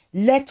man.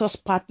 Let us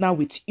partner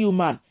with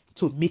human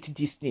to meet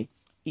this need.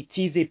 It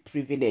is a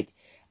privilege.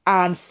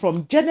 And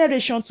from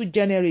generation to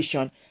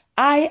generation,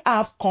 I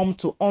have come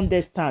to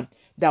understand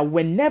that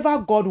whenever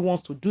God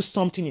wants to do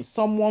something in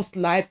someone's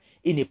life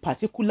in a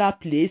particular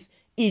place,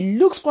 He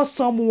looks for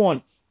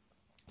someone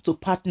to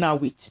partner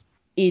with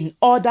in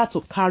order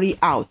to carry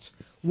out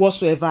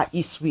whatsoever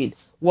His will,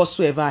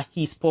 whatsoever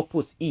His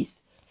purpose is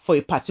for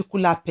a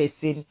particular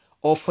person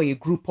or for a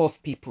group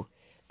of people.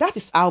 That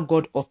is how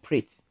God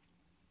operates.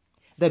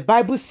 The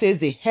Bible says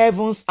the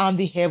heavens and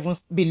the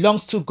heavens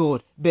belongs to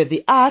God, but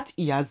the earth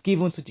He has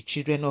given to the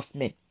children of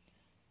men.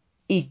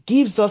 He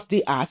gives us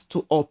the earth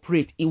to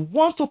operate. He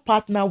wants to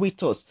partner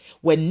with us.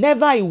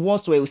 Whenever He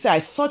wants to, He will say,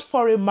 I sought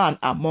for a man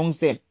amongst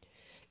them.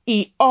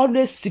 He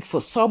always seeks for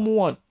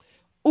someone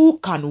who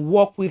can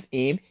work with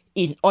Him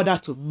in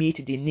order to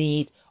meet the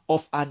need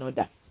of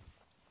another.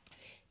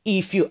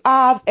 If you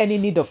have any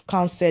need of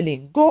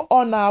counseling, go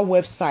on our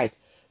website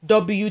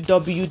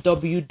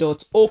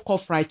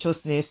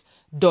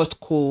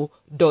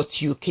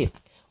www.oakofrighteousness.co.uk.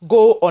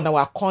 Go on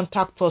our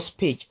contact us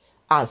page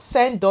and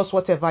send us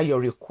whatever your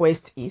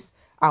request is,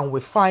 and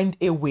we'll find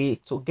a way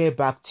to get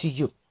back to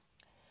you.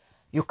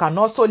 You can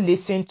also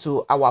listen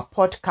to our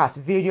podcast,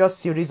 various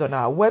series on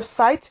our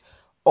website,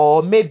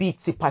 or maybe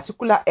it's a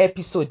particular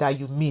episode that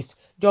you missed.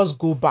 Just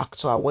go back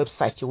to our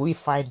website, you will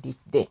find it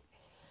there.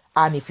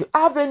 And if you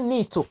have a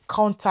need to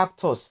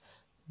contact us,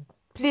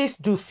 please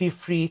do feel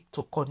free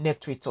to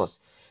connect with us.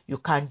 You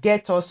can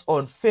get us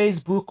on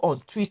Facebook,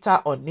 on Twitter,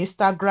 on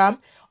Instagram,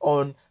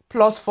 on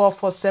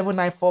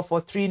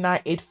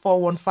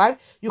 +447944398415.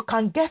 You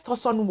can get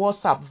us on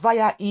WhatsApp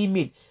via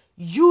email.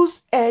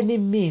 Use any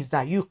means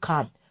that you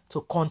can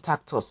to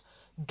contact us.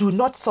 Do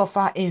not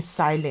suffer in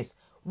silence.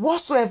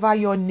 Whatsoever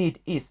your need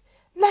is,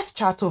 let's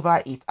chat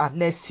over it and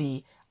let's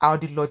see how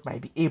the Lord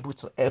might be able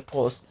to help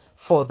us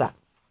further.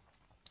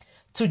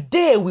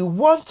 Today we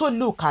want to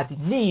look at the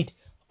need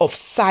of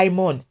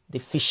Simon the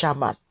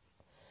fisherman.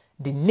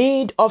 The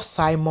need of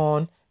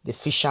Simon the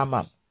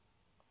fisherman.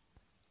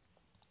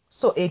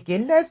 So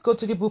again, let's go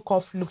to the book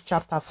of Luke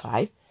chapter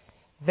 5,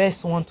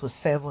 verse 1 to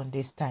 7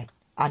 this time.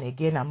 And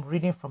again, I'm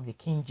reading from the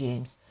King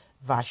James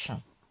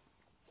Version.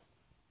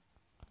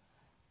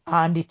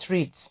 And it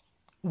reads,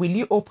 will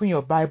you open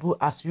your Bible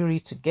as we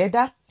read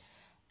together?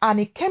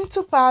 And it came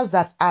to pass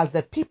that as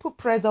the people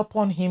pressed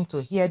upon him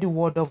to hear the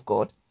word of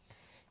God,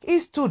 he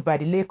stood by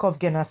the lake of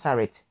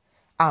Gennesaret,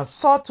 and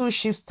saw two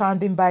ships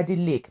standing by the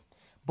lake,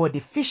 but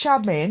the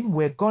fishermen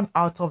were gone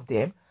out of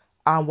them,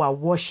 and were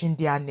washing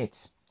their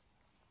nets.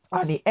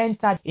 And he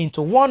entered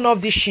into one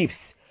of the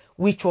ships,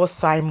 which was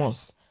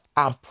Simon's,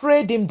 and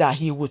prayed him that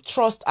he would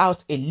thrust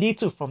out a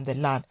little from the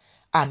land.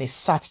 And he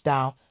sat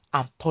down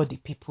and taught the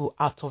people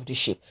out of the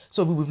ship.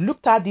 So we've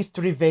looked at these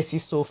 3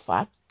 verses so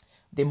far.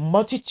 The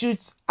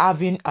multitudes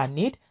having a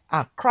need,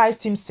 and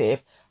Christ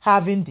himself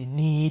having the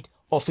need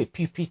of a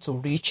pulpit to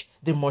reach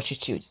the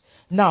multitudes.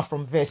 Now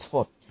from verse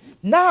 4.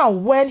 Now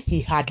when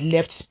he had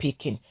left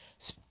speaking,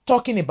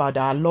 talking about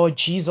our Lord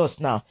Jesus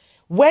now,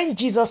 when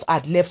Jesus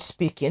had left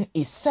speaking,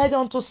 he said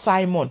unto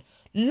Simon,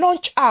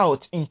 launch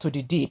out into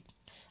the deep,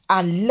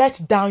 and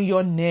let down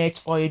your net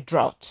for a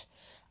draught.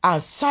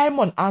 And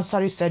Simon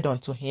answering said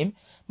unto him,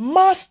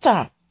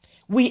 Master,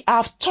 we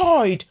have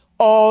toiled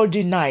all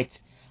the night,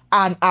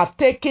 and have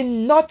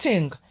taken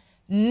nothing.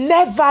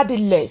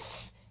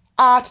 Nevertheless,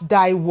 at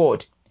thy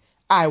word,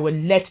 I will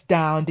let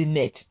down the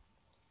net.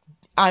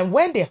 And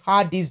when they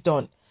had this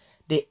done,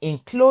 they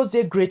enclosed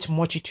a great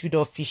multitude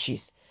of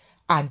fishes,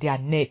 and their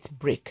net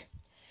brake.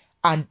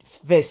 And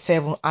verse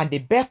 7, and they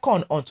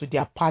beckoned unto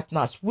their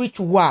partners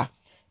which were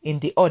in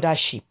the other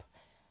ship,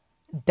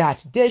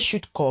 that they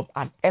should come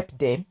and help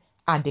them.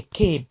 And they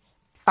came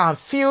and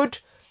filled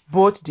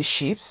both the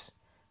ships,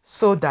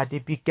 so that they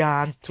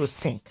began to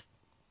sink.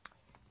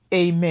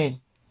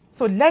 Amen.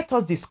 So let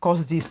us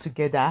discuss this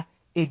together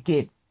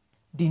again.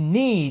 The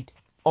need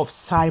of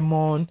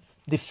Simon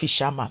the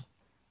fisherman.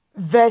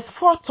 Verse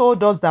 4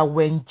 told us that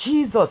when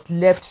Jesus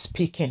left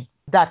speaking,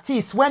 that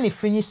is, when he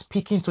finished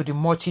speaking to the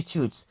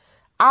multitudes,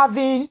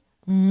 having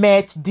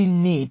met the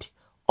need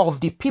of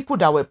the people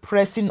that were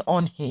pressing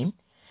on him,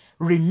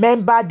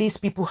 remember these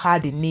people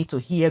had the need to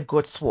hear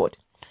God's word.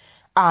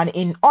 And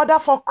in order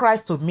for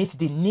Christ to meet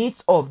the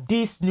needs of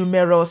these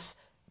numerous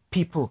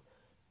people,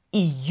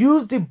 he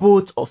used the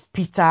boat of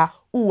Peter,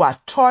 who had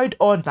toiled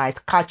all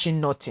night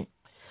catching nothing.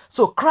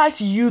 So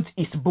Christ used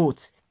his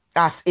boat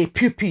as a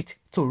pulpit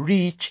to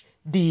reach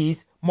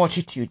these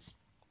multitudes.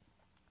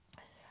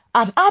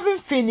 And having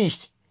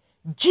finished,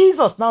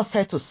 Jesus now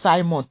said to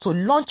Simon to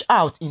launch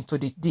out into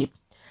the deep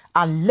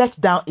and let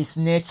down his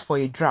nets for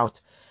a draught.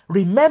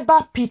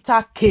 Remember,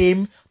 Peter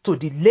came to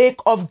the lake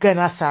of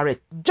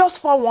Gennesaret just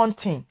for one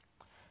thing,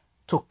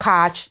 to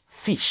catch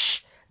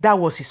fish. That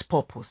was his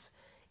purpose.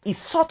 He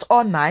sought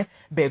all night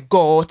but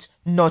got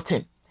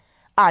nothing.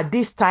 At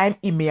this time,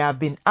 he may have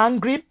been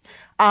angry,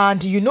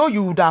 and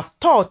you would have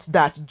thought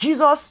that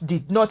Jesus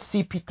did not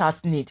see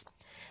Peter's need,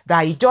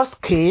 that he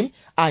just came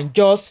and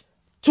just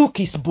took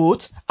his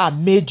boat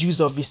and made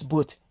use of his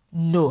boat.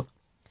 No,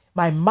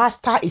 my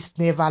master is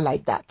never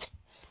like that.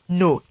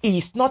 No, he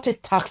is not a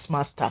tax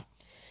master.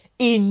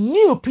 He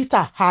knew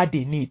Peter had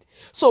a need.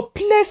 So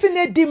placing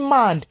a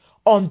demand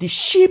on the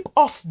ship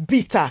of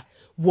Peter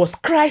was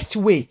Christ's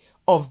way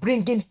of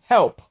bringing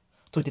help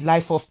to the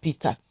life of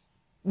Peter.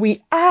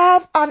 We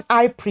have an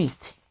high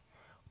priest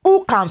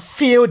who can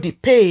feel the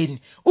pain,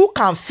 who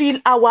can feel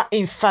our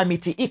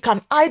infirmity. He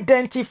can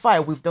identify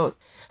with us.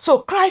 So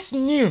Christ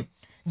knew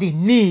the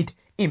need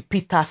in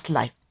Peter's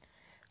life.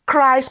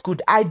 Christ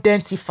could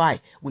identify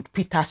with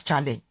Peter's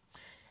challenge.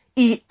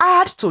 He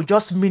had to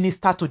just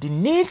minister to the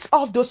needs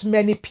of those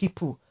many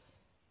people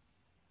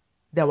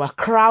that were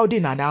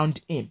crowding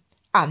around him.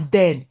 And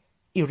then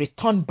he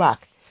returned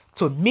back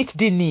to meet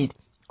the need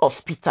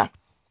of Peter.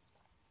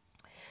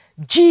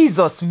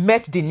 Jesus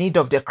met the need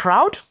of the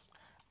crowd,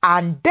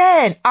 and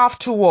then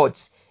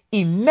afterwards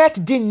he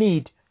met the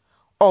need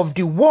of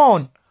the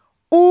one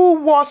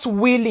who was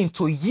willing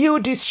to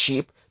yield his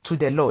sheep to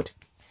the Lord.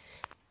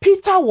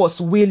 Peter was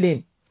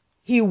willing.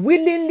 He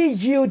willingly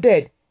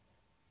yielded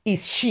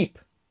his sheep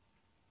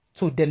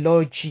to the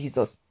Lord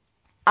Jesus.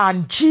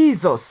 And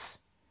Jesus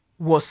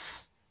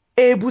was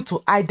able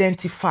to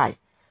identify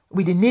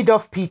with the need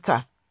of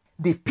Peter,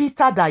 the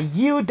Peter that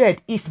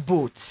yielded his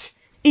boat,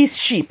 his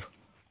sheep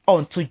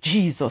unto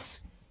Jesus,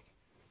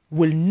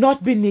 will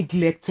not be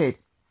neglected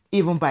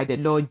even by the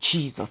Lord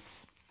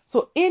Jesus.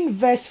 So in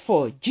verse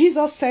 4,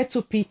 Jesus said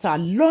to Peter,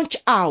 launch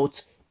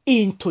out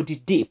into the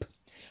deep.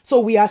 So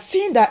we are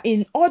seeing that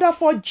in order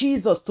for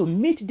Jesus to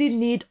meet the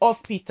need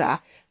of Peter,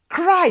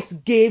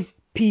 Christ gave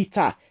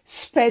Peter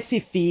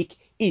specific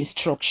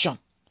instruction.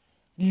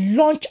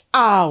 Launch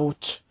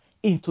out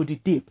into the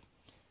deep.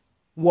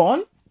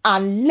 1,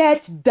 and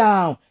let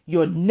down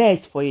your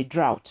nets for a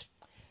drought.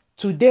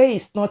 Today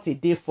is not a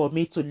day for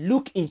me to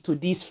look into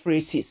these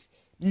phrases.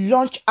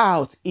 Launch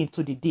out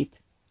into the deep.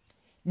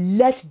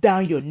 Let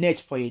down your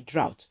net for a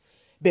drought.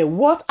 But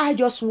what I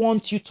just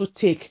want you to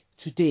take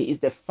today is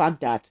the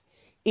fact that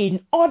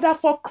in order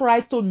for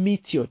Christ to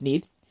meet your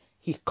need,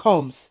 he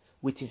comes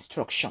with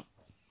instruction.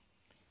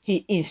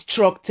 He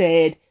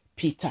instructed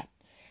Peter.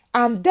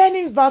 And then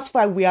in verse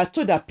 5, we are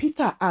told that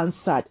Peter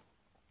answered,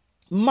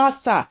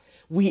 Master,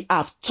 we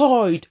have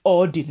toiled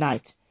all the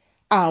night,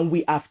 and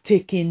we have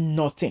taken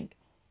nothing.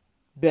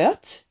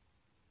 But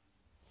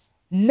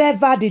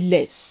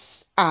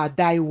nevertheless, at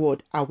thy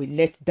word, I will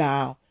let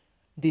down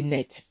the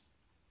net.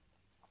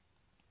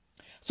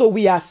 So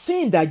we are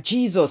seeing that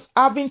Jesus,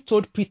 having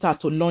told Peter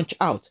to launch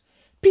out,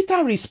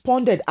 Peter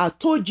responded and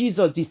told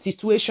Jesus the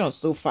situation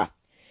so far.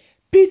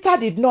 Peter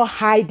did not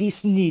hide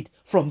his need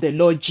from the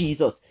Lord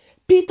Jesus.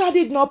 Peter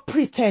did not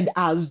pretend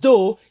as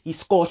though he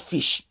caught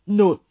fish.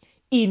 No,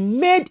 he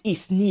made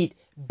his need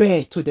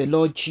bare to the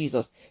Lord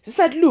Jesus. He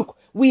said, look,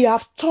 we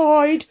have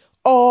toiled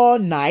all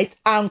night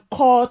and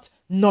caught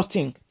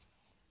nothing.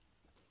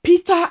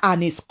 Peter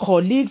and his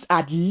colleagues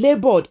had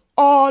labored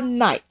all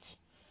night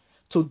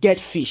to get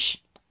fish,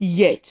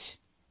 yet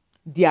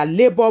their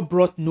labor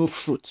brought no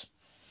fruit.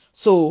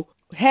 So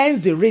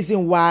hence the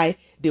reason why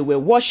they were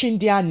washing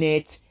their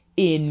net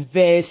in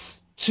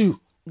verse 2.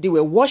 They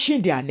were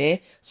washing their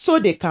net so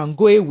they can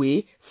go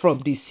away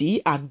from the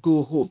sea and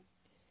go home.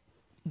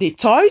 They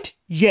toiled,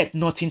 yet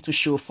nothing to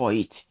show for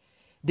it.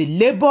 They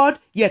labored,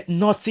 yet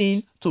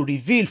nothing to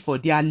reveal for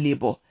their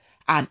labor.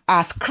 And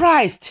as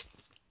Christ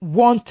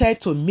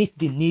wanted to meet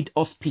the need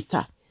of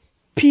Peter,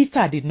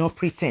 Peter did not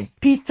pretend.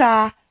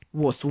 Peter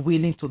was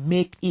willing to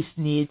make his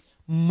need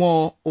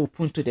more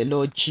open to the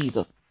Lord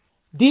Jesus.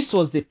 This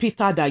was the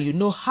Peter that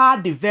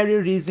had the very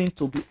reason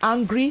to be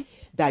angry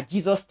that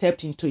Jesus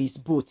stepped into his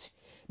boat.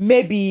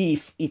 Maybe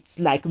if it's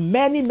like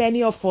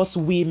many of us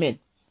women,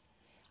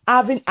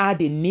 having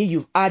had a need,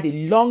 you've had a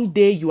long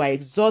day, you are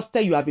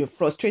exhausted, you have been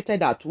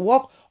frustrated at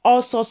work,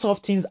 all sorts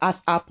of things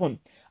has happened.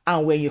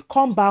 And when you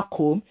come back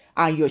home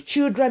and your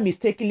children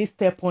mistakenly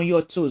step on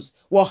your toes,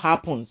 what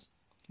happens?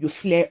 You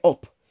flare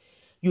up.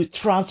 You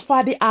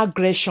transfer the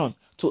aggression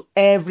to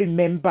every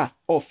member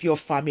of your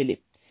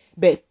family.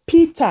 But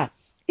Peter,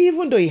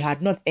 even though he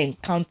had not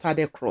encountered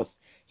a cross,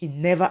 he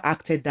never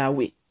acted that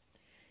way.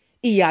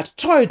 He had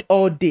toiled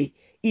all day.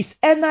 His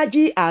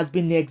energy has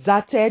been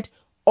exerted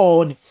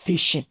on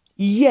fishing,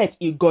 yet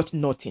he got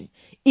nothing.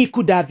 He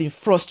could have been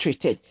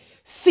frustrated.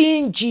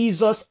 Seeing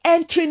Jesus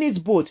entering his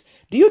boat,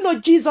 do you know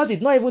Jesus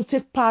did not even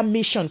take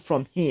permission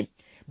from him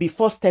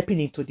before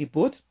stepping into the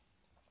boat?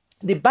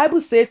 The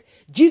Bible says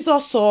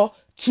Jesus saw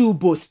 2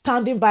 boats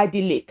standing by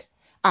the lake,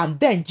 and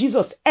then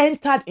Jesus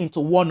entered into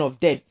one of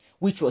them,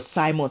 which was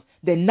Simon's.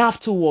 Then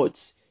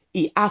afterwards,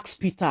 he asked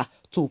Peter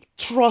to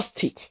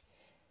trust it.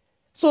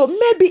 So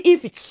maybe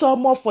if it's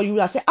someone for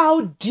you, I say,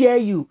 how dare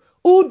you?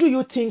 Who do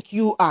you think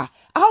you are?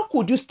 How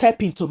could you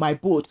step into my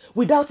boat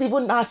without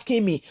even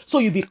asking me? So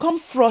you become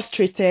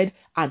frustrated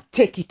and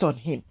take it on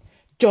him,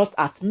 just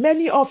as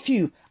many of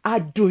you are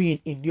doing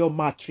in your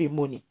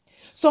matrimony.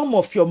 Some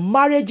of your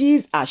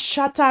marriages are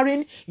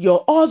shattering.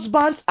 Your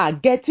husbands are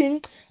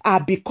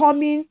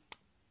becoming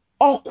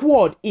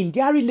awkward in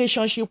their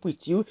relationship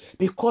with you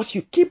because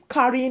you keep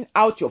carrying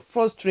out your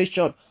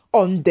frustration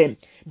on them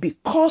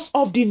because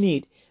of the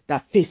need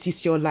that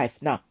faces your life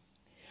now.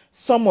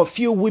 Some of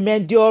you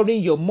women,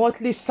 during your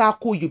monthly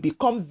cycle, you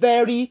become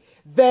very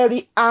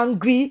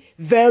angry,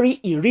 very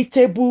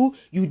irritable.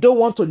 You don't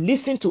want to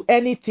listen to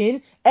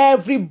anything.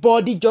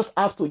 Everybody just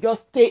have to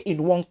just stay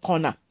in one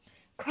corner.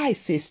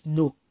 Christ says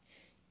no.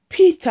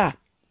 Peter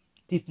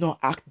did not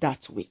act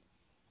that way.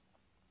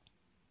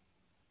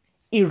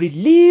 He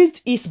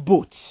released his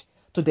boat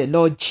to the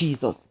Lord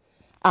Jesus,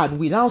 and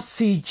we now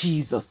see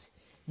Jesus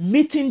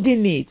meeting the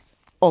need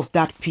of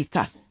that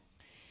Peter.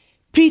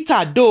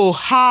 Peter, though,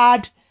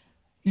 had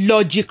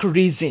logic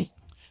reason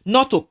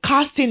not to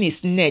cast in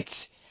his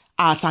nets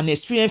as an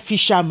experienced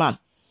fisherman.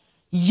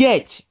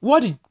 Yet,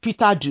 what did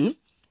Peter do?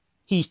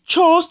 He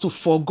chose to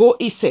forego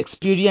his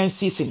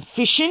experiences in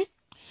fishing.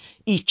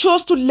 He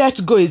chose to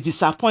let go his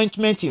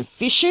disappointment in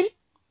fishing.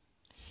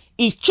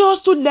 He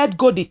chose to let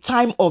go the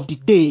time of the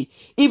day,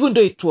 even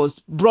though it was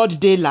broad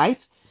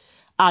daylight.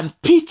 And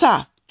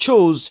Peter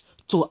chose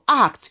to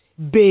act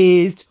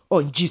based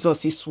on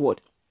Jesus'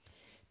 word.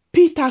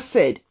 Peter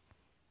said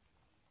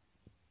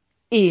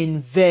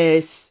in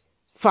verse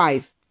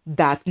 5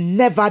 that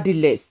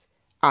nevertheless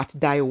at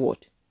thy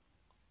word.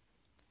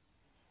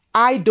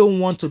 I don't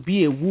want to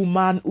be a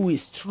woman who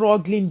is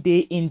struggling day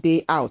in,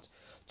 day out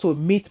to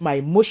meet my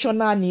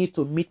emotional need,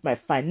 to meet my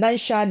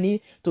financial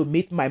need, to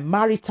meet my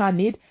marital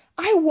need.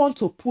 I want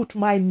to put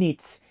my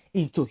needs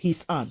into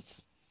his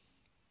hands.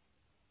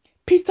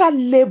 Peter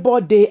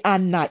labored day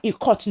and night. He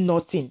caught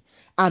nothing.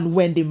 And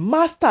when the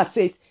master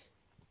said,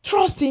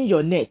 trust in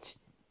your net,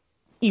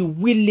 he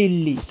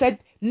willingly said,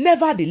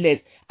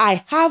 nevertheless,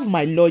 I have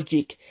my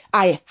logic.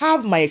 I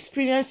have my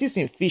experiences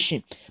in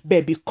fishing.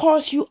 But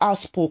because you have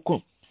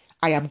spoken,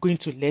 I am going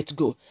to let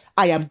go.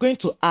 I am going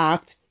to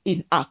act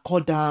in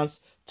accordance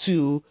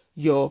to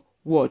your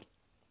word.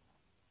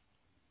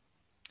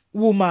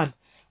 Woman,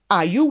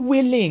 are you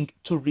willing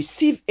to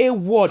receive a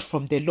word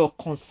from the Lord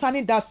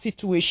concerning that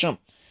situation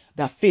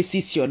that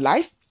faces your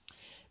life?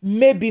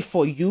 Maybe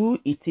for you,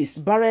 it is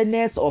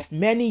barrenness of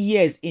many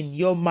years in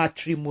your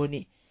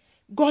matrimony.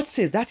 God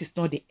says that is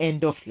not the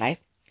end of life.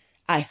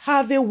 I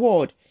have a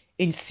word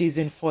in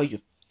season for you.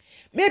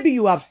 Maybe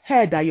you have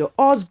heard that your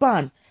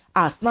husband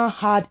has now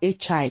had a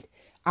child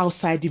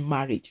outside the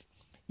marriage.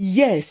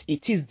 Yes,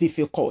 it is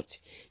difficult.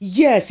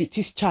 Yes, it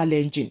is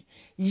challenging.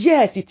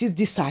 Yes, it is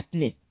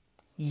disheartening.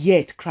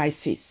 Yet Christ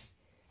says,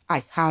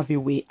 I have a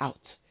way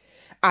out.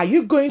 Are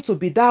you going to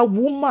be that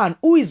woman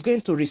who is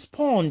going to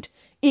respond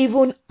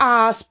even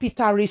as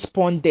Peter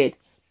responded?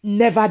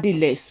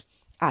 Nevertheless,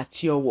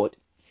 at your word.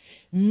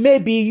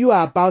 Maybe you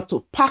are about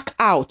to pack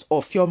out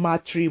of your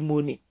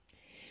matrimony.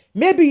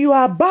 Maybe you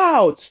are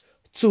about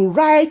to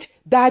write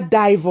that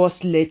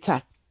divorce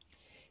letter.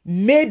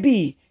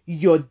 Maybe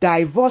your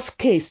divorce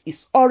case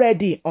is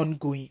already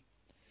ongoing.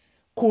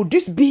 Could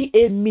this be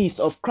a means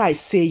of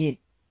Christ saying,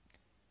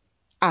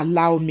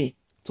 allow me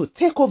to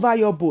take over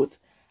your boat,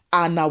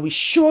 and I will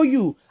show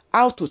you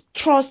how to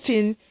trust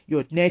in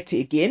your net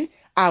again.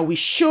 I will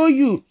show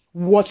you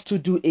what to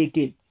do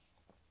again.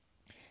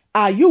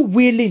 Are you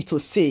willing to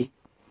say,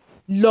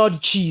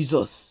 Lord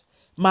Jesus,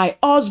 my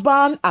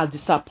husband has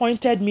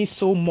disappointed me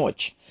so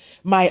much.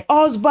 My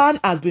husband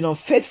has been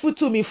unfaithful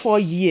to me for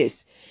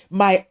years.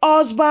 My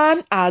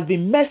husband has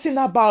been messing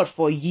about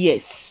for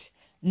years.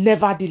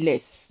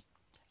 Nevertheless,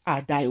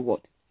 at thy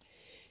word.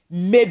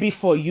 Maybe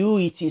for you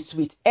it is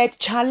with health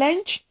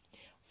challenge,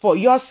 for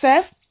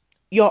yourself,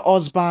 your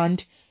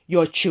husband,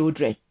 your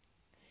children.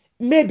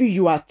 Maybe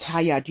you are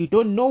tired, you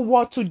don't know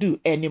what to do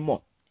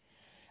anymore.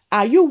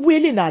 Are you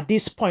willing at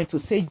this point to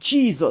say,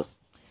 Jesus,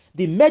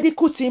 the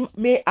medical team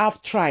may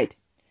have tried,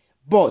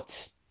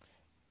 but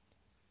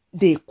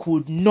they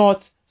could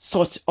not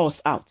sort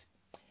us out.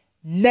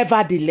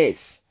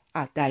 Nevertheless,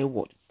 at thy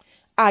word.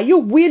 Are you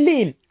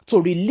willing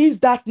to release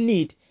that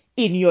need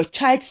in your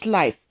child's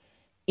life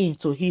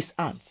into his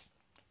hands?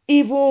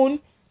 Even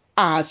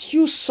as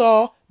you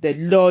saw the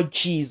Lord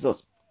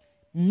Jesus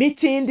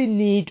meeting the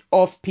need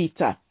of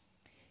Peter,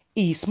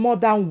 he is more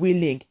than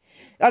willing,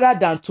 rather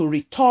than to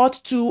retort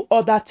to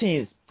other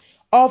things.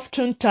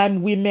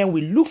 Oftentimes women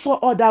will look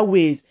for other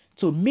ways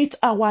to meet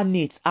our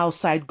needs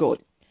outside God.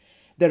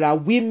 There are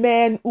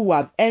women who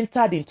have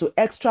entered into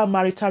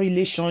extramarital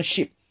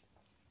relationship.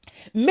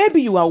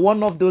 Maybe you are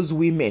one of those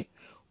women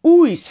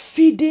who is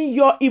feeding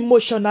your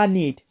emotional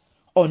need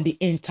on the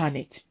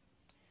internet.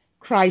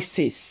 Christ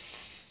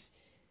says,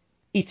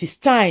 it is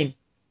time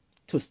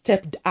to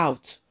step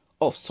out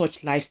of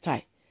such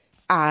lifestyle,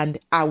 and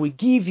I will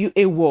give you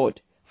a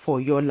word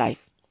for your life.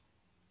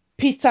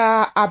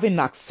 Peter, having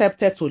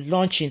accepted to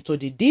launch into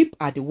the deep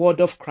at the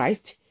word of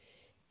Christ,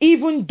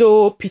 even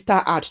though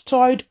Peter had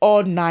toiled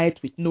all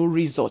night with no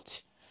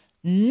result,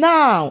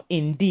 now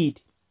indeed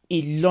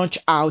he launched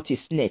out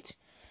his net.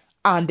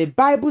 And the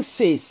Bible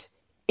says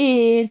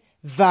in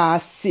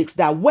verse 6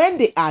 that when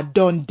they had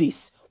done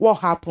this, what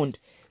happened?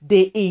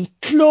 They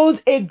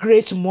enclosed a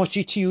great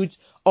multitude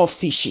of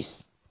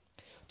fishes,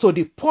 to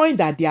the point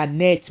that their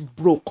net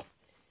broke.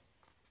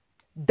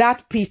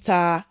 That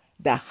Peter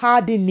that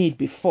had the need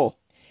before,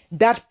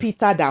 that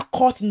Peter that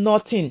caught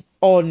nothing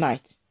all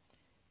night,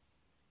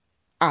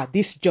 at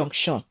this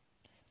junction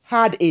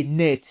had a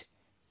net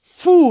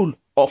full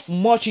of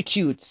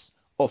multitudes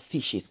of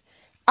fishes.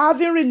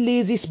 Having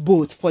released his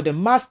boat for the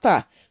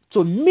master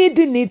to meet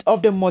the need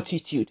of the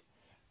multitude,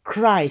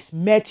 Christ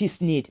met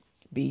his need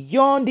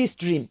beyond his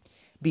dream,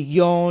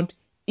 beyond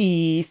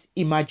his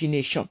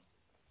imagination.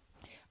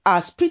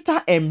 As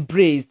Peter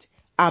embraced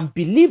and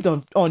believed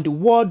on the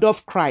word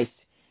of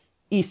Christ,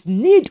 his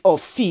need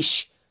of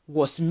fish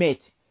was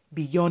met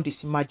beyond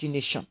his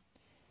imagination.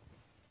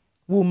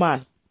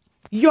 Woman,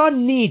 your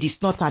need is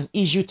not an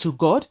issue to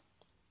God.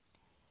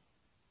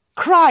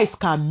 Christ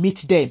can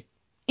meet them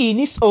in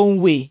his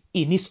own way,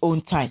 in his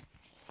own time.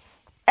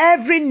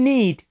 Every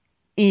need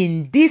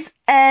in these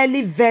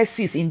early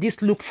verses in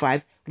this Luke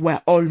 5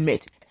 were all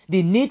met.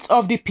 The needs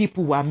of the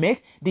people were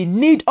met. The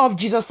need of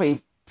Jesus for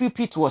a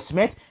pulpit was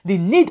met. The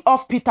need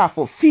of Peter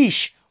for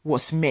fish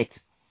was met.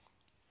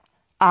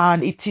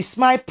 And it is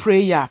my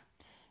prayer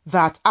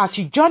that as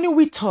you journey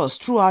with us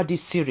throughout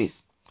this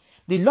series,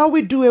 the Lord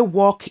will do a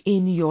work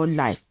in your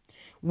life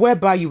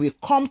whereby you will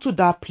come to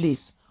that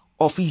place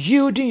of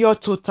yielding your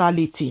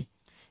totality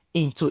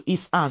into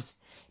his hands.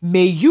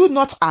 May you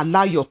not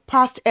allow your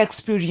past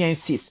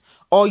experiences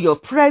or your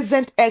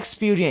present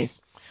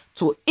experience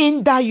to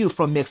hinder you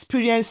from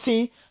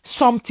experiencing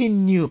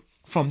something new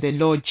from the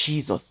Lord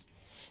Jesus.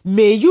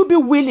 May you be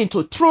willing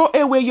to throw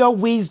away your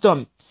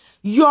wisdom,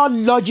 your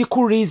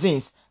logical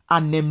reasons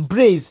and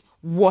embrace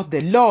what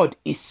the Lord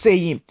is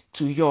saying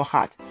to your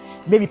heart.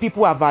 Maybe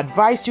people have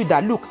advised you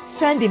that, look,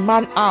 send the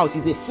man out.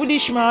 He's a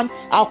foolish man.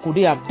 How could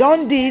he have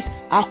done this?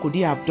 How could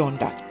he have done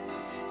that?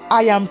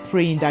 I am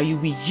praying that you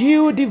will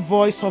yield the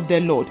voice of the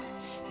Lord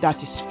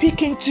that is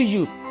speaking to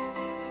you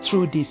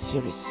through this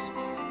series.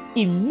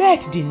 He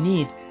met the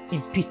need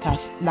in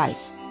Peter's life,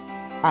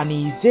 and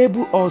he is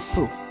able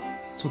also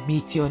to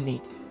meet your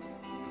need.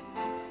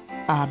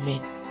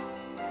 Amen.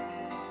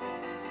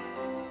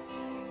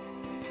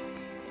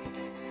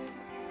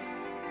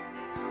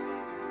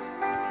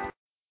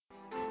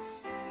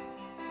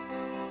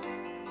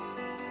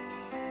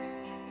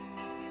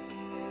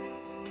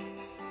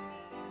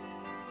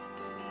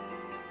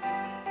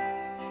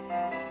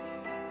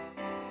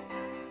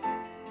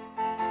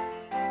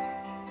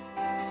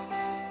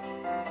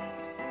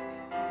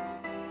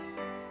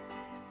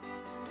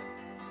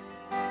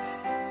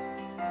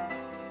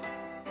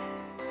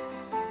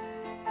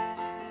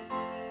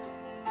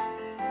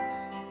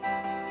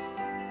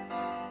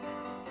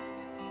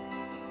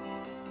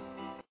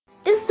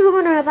 This is the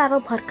Women Revival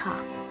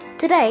podcast.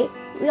 Today,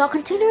 we are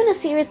continuing a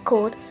series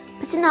called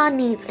Putting Our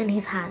Needs in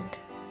His Hand.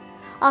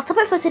 Our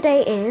topic for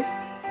today is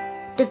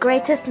the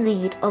greatest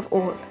need of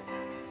all.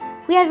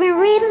 We have been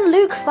reading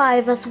Luke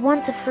 5 verse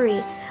 1 to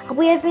 3, and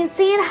we have been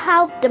seeing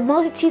how the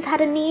multitudes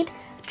had a need,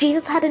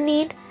 Jesus had a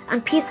need,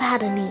 and Peter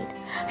had a need.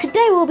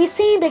 Today, we'll be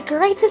seeing the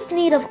greatest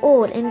need of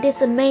all in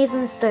this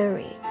amazing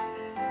story.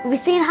 We'll be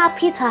seeing how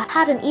Peter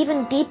had an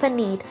even deeper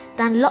need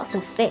than lots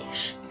of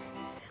fish.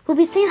 We'll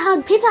be seeing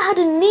how Peter had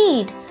a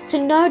need to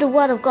know the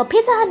word of God.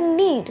 Peter had a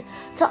need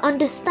to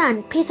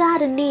understand. Peter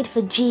had a need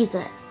for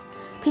Jesus.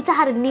 Peter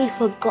had a need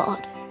for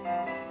God.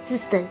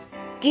 Sisters,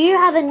 do you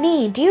have a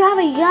need? Do you have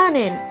a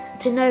yearning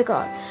to know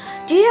God?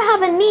 Do you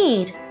have a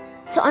need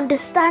to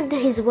understand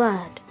His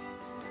word?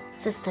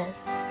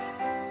 Sisters,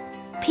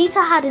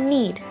 Peter had a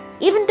need.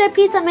 Even though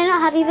Peter may not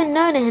have even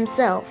known it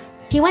himself,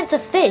 he went to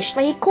fish,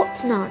 but he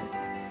caught none.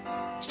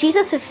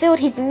 Jesus fulfilled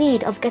his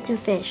need of getting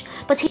fish,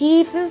 but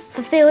he even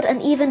fulfilled an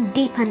even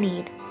deeper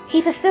need.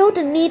 He fulfilled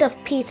the need of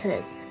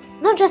Peter's.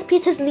 Not just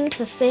Peter's need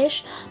for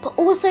fish, but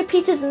also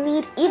Peter's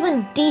need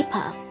even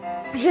deeper.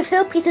 He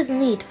fulfilled Peter's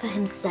need for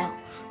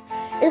himself.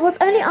 It was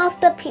only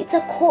after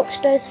Peter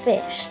caught those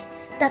fish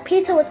that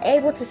Peter was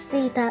able to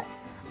see that,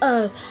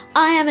 oh,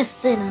 I am a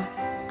sinner.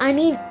 I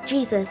need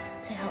Jesus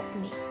to help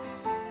me.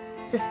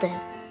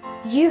 Sisters,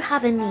 you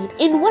have a need.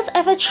 In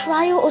whatever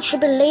trial or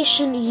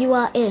tribulation you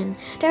are in,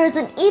 there is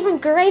an even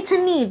greater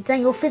need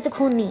than your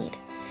physical need.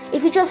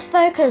 If you just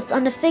focus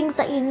on the things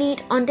that you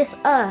need on this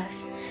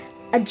earth,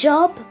 a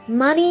job,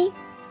 money,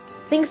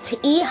 things to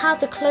eat, how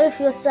to clothe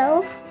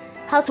yourself,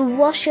 how to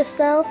wash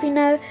yourself,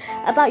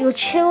 about your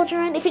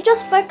children, if you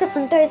just focus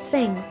on those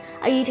things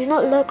and you do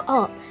not look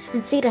up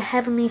and see the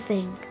heavenly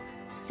things,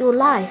 your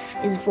life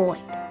is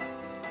void.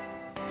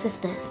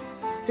 Sisters,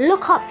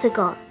 look up to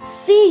God.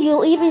 See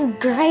your even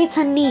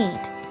greater need.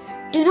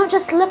 Do not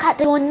just look at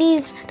your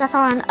needs that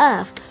are on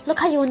earth.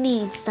 Look at your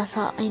needs that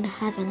are in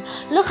heaven.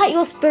 Look at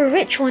your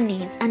spiritual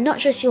needs and not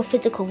just your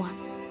physical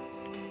ones.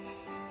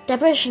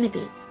 Deborah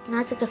Shinabi,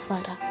 now take us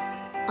further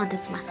on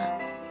this matter.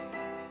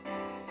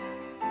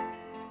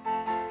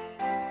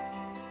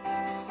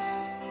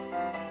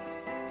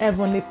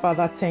 Heavenly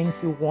Father,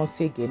 thank you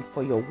once again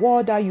for your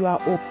word that you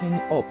are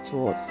opening up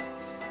to us.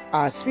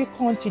 As we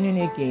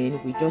continue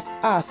again, we just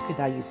ask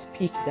that you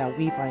speak that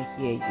we might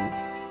hear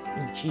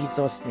you. In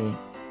Jesus' name,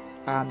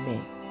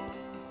 amen.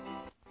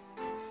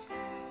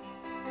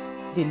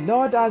 The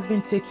Lord has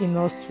been taking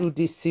us through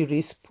this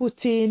series,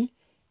 putting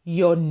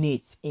your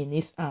needs in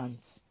His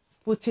hands.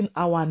 Putting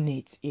our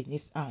needs in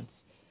His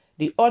hands.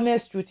 The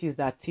honest truth is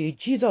that till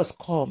Jesus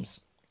comes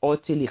or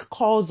till He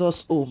calls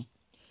us home,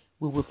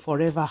 we will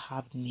forever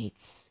have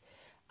needs.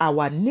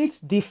 Our needs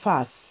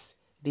differs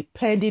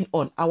depending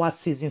on our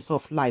seasons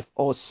of life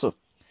also.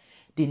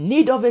 The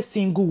need of a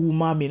single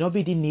woman may not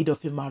be the need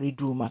of a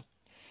married woman.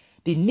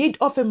 The need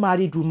of a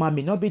married woman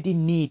may not be the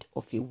need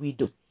of a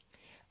widow.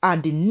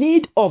 And the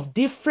need of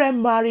different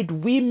married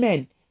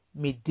women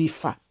may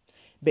differ.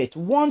 But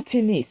one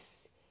thing is,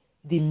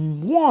 the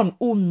one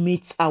who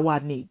meets our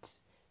needs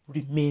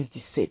remains the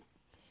same.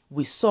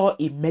 We saw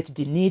He met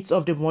the needs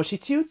of the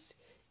multitudes.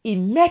 He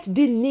met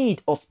the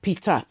need of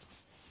Peter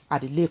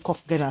at the lake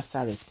of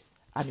Gennesaret.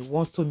 And He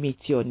wants to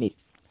meet your need.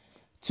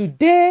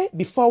 Today,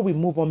 before we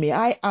move on, may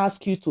I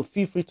ask you to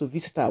feel free to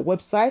visit our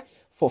website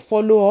for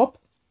follow-up.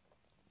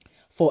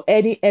 For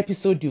any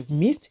episode you've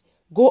missed,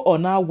 go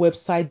on our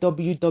website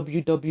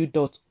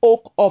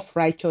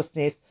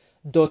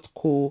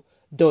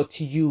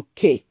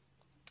www.oakofrighteousness.co.uk.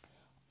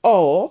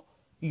 Or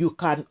you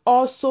can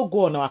also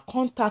go on our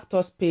contact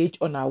us page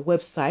on our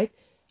website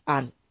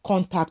and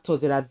contact us.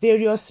 There are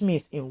various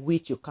means in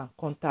which you can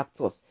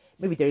contact us.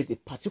 Maybe there is a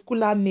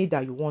particular need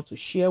that you want to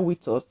share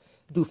with us.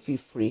 Do feel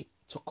free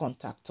to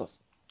contact us.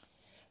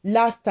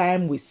 Last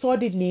time we saw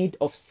the need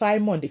of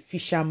Simon the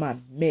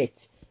fisherman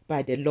met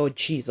by the Lord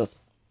Jesus.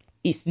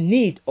 His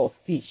need of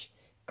fish,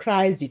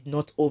 Christ did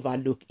not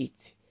overlook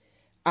it.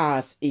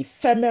 as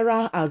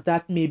ephemeral as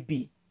that may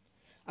be,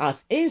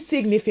 as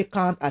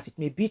insignificant as it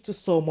may be to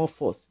some of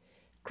us,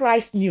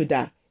 Christ knew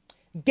that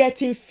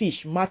getting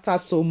fish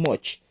matters so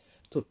much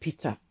to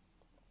Peter,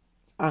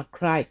 and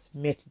Christ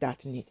met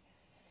that need.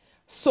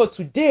 So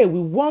today we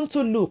want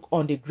to look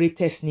on the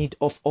greatest need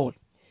of all.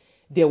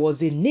 There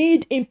was a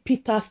need in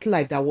Peter's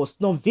life that was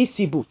not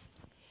visible,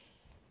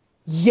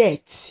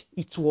 yet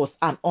it was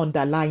an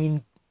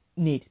underlying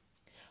need.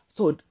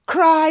 So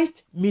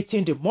Christ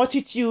meeting the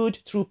multitude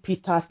through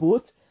Peter's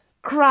boat,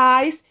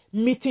 Christ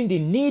meeting the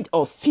need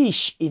of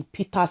fish in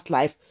Peter's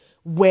life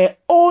were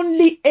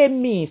only a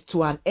means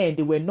to an end.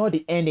 They were not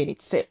the end in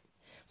itself.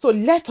 So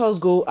let us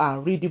go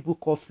and read the book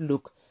of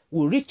Luke.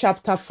 We'll read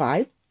chapter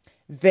 5,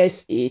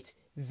 verse 8,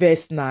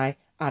 verse 9,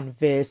 and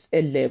verse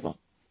 11.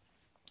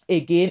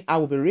 Again, I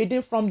will be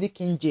reading from the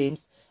King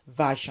James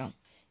Version.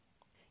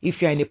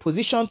 If you are in a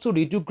position to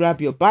read, do grab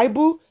your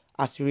Bible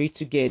as we read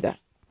together.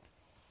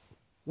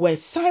 When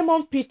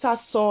Simon Peter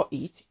saw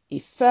it, he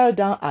fell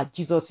down at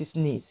Jesus'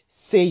 knees,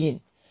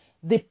 saying,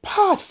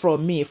 "Depart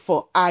from me,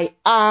 for I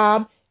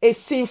am a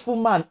sinful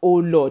man, O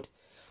Lord."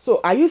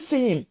 So are you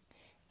seeing?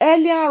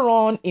 Earlier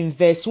on in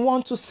verse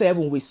 1 to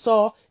 7, we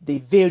saw the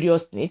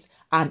various needs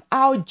and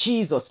how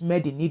Jesus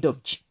met the need of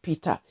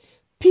Peter.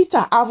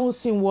 Peter, having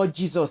seen what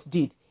Jesus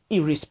did, he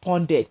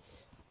responded,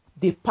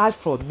 "Depart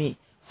from me,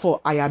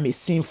 for I am a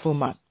sinful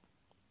man."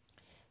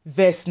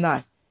 Verse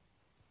 9.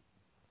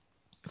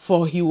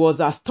 For he was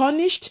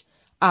astonished,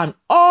 and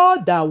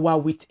all that were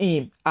with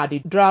him at the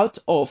draught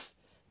of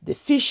the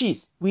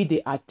fishes which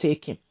they had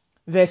taken.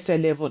 Verse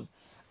 11.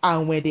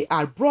 And when they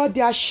had brought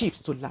their ships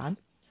to land,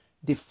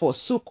 they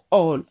forsook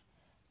all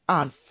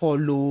and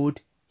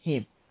followed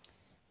him.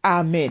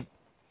 Amen.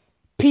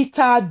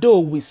 Peter, though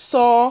we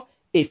saw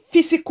a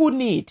physical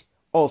need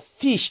of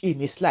fish in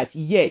his life,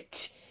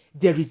 yet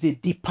there is a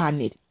deeper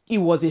need. He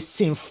was a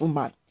sinful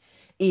man.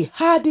 He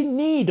had the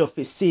need of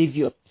a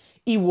savior.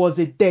 He was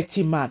a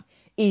dirty man.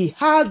 He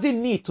had the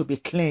need to be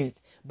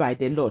cleansed by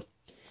the Lord.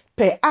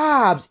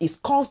 Perhaps his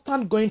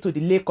constant going to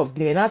the lake of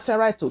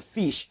Gennesaret to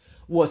fish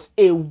was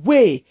a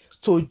way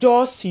to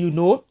just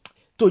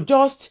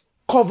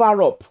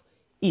cover up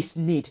his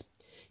need.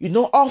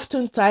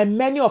 Oftentimes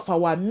many of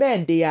our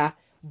men, they are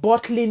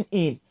bottling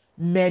in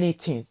many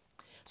things.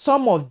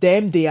 Some of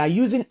them, they are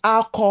using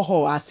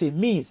alcohol as a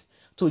means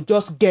to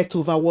just get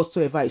over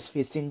whatsoever is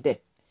facing them.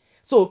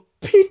 So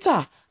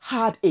Peter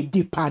had a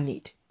deeper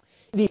need.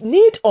 The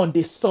need on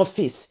the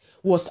surface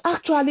was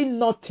actually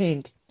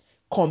nothing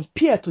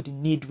compared to the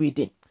need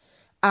within.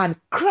 And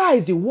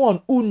Christ, the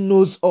one who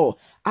knows all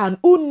and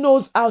who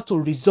knows how to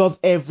resolve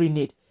every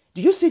need.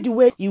 Do you see the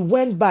way he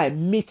went by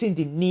meeting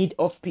the need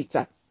of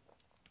Peter?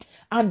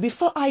 And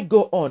before I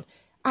go on,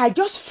 I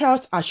just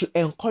felt I should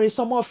encourage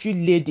some of you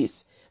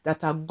ladies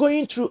that are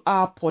going through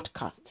our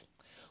podcast,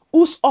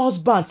 whose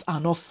husbands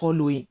are not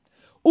following,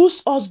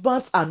 whose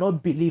husbands are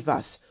not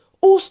believers,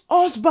 whose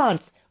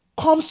husbands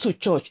comes to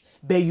church,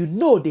 but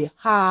they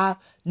have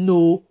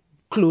no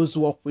close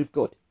walk with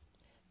God.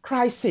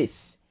 Christ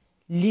says,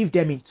 leave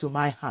them into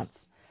my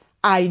hands.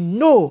 I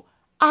know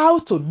how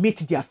to meet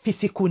their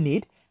physical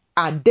need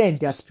and then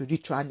their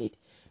spiritual need.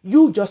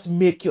 You just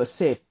make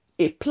yourself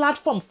a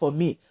platform for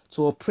me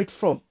to operate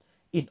from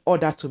in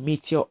order to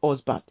meet your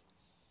husband.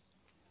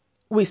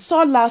 We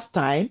saw last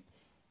time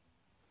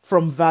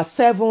from verse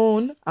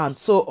 7 and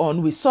so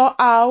on, we saw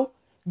how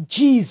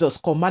Jesus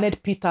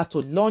commanded Peter to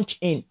launch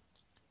in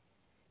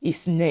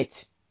his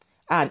net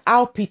and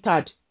how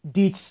Peter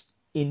did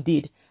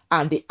indeed,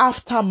 and the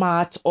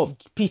aftermath of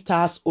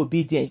Peter's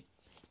obedience.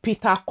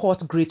 Peter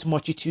caught great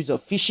multitudes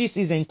of fishes,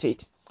 isn't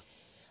it?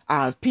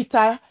 And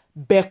Peter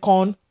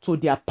beckoned to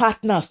their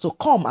partners to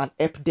come and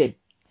help them.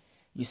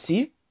 You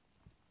see,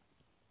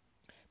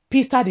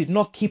 Peter did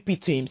not keep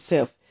it to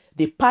himself.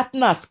 The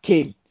partners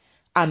came,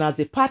 and as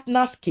the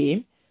partners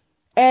came,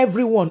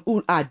 everyone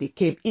who had they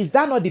came. Is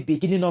that not the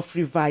beginning of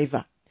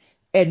revival?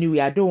 Anyway,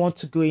 I don't want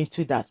to go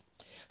into that.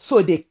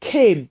 So they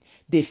came,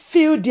 they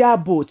filled their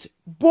boat.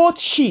 Both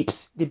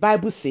ships, the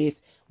Bible says,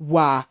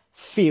 were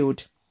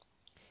filled.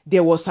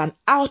 There was an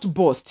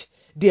outburst.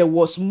 There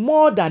was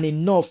more than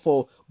enough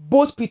for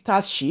both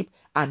Peter's ship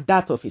and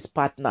that of his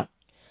partner.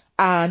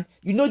 And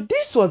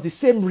this was the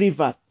same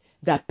river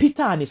that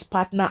Peter and his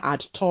partner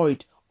had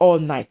toiled all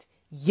night,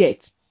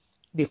 yet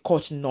they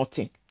caught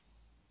nothing.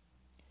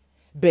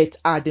 But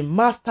at the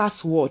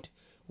master's word,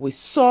 we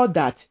saw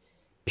that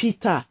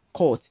Peter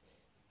caught.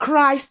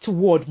 Christ's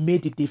word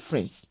made the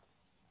difference.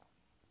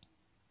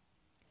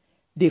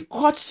 They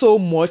caught so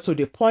much to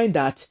the point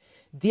that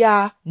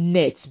their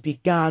nets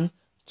began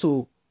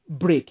to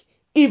break.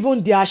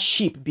 Even their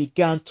ship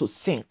began to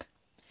sink.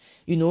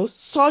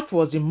 Such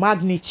was the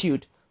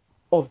magnitude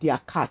of their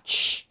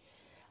catch.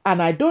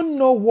 And I don't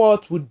know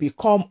what would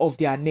become of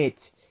their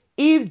net.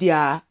 If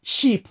their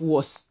ship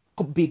was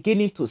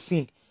beginning to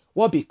sink,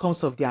 what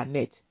becomes of their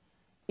net?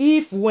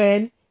 If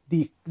when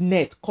the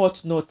net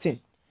caught nothing,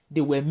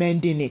 they were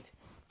mending it,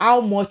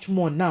 how much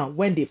more now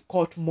when they've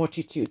caught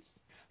multitudes?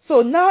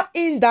 So now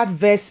in that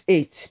verse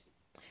 8,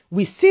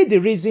 We see the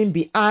reason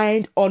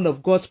behind all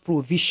of God's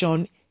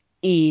provision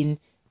in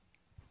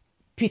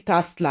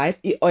Peter's life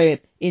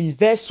in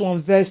verse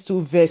 1, verse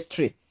 2, verse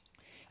 3,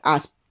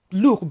 as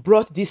Luke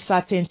brought this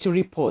certainty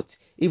report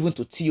even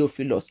to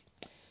Theophilus.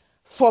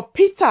 For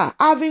Peter,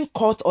 having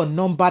caught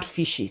unnumbered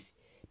fishes,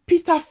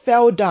 Peter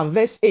fell down,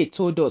 verse 8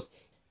 told us,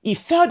 he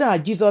fell down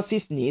at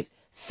Jesus' knees,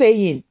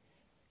 saying,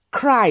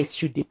 Christ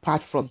should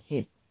depart from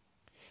him.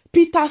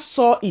 Peter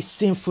saw his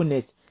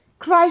sinfulness.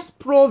 Christ's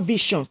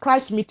provision,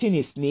 Christ meeting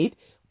his need,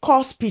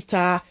 caused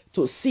Peter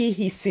to see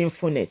his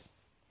sinfulness.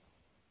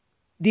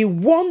 The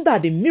wonder,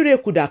 the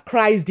miracle that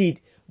Christ did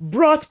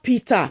brought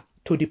Peter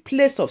to the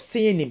place of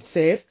seeing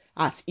himself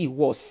as he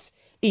was.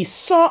 He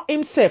saw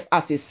himself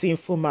as a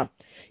sinful man.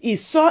 He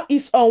saw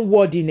his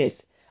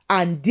unworthiness,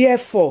 and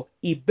therefore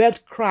he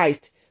begged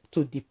Christ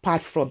to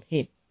depart from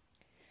him.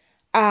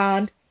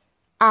 And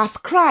as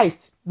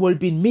Christ will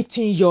be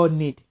meeting your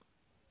need,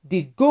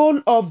 the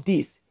goal of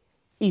this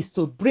is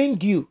to bring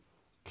you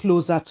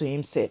closer to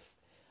himself.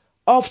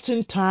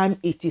 Oftentimes,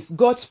 it is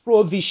God's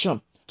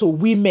provision to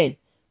women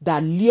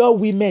that lure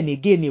women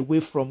again away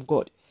from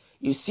God.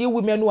 You see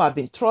women who have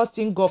been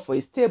trusting God for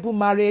a stable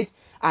marriage,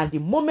 and the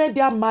moment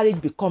their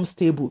marriage becomes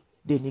stable,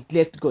 they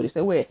neglect God. They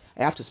say, well,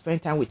 I have to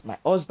spend time with my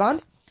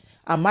husband.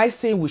 Am I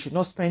saying we should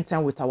not spend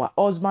time with our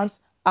husbands?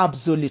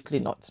 Absolutely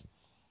not.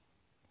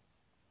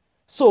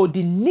 So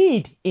the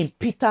need in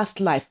Peter's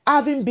life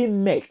having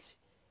been met,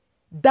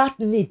 that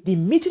need, the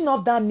meeting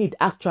of that need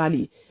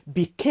actually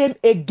became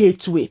a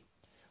gateway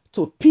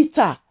to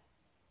Peter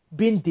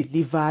being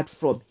delivered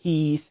from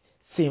his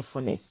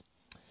sinfulness.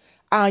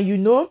 And you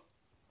know,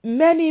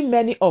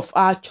 many of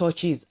our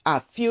churches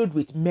are filled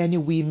with many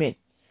women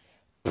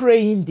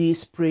praying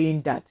this,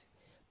 praying that,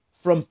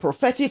 from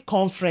prophetic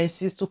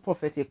conferences to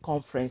prophetic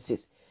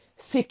conferences,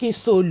 seeking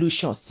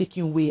solutions,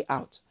 seeking way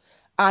out.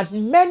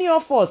 And many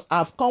of us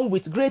have come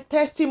with great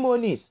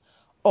testimonies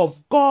of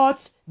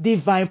God's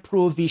divine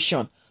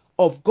provision,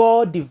 of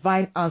God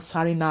divine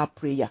answering our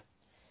prayer.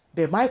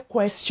 But my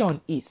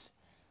question is,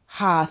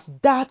 has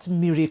that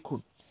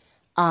miracle,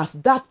 has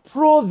that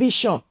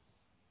provision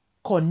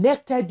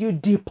connected you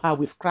deeper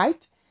with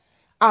Christ?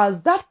 Has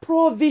that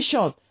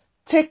provision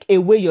take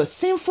away your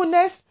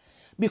sinfulness?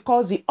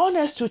 Because the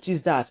honest truth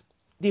is that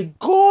the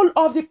goal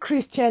of the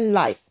Christian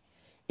life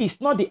is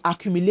not the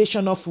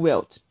accumulation of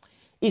wealth.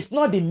 It's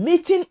not the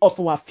meeting of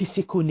our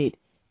physical need.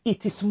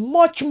 It is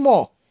much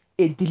more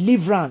a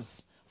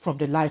deliverance from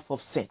the life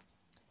of sin.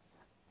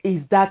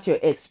 Is that your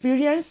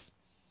experience?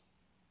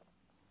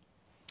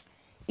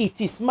 It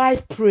is my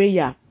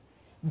prayer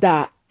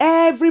that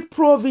every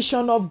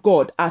provision of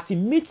God, as He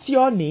meets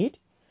your need,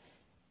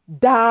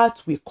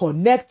 that will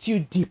connect you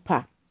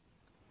deeper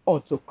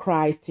unto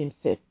Christ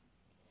Himself.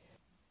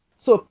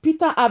 So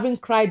Peter, having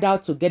cried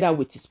out together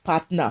with his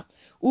partner,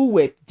 who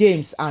were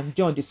James and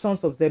John, the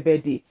sons of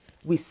Zebedee,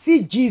 we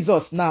see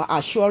Jesus now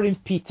assuring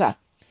Peter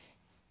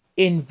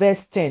in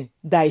verse 10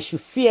 that he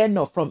should fear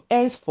not, from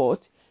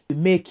henceforth to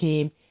make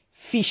him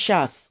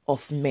fishers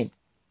of men.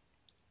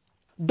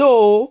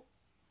 Though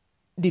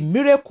the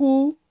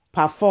miracle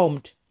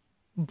performed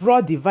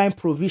brought divine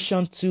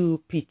provision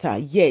to Peter,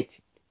 yet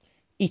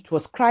it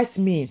was Christ's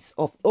means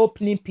of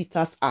opening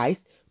Peter's eyes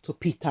to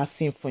Peter's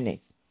sinfulness.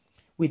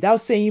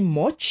 Without saying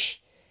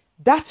much,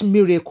 that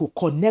miracle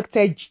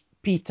connected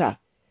Peter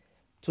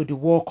to the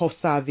work of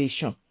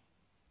salvation.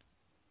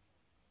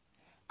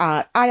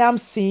 And I am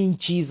seeing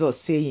Jesus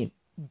saying,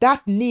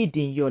 that need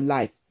in your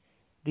life,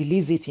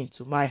 release it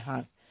into my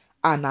hands,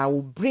 and I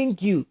will bring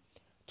you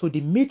to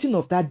the meeting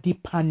of that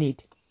deeper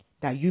need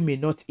that you may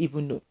not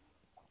even know.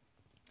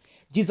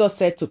 Jesus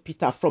said to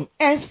Peter, from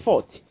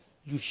henceforth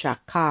you shall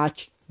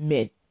catch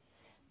men.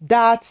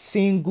 That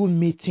single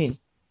meeting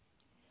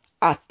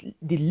at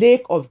the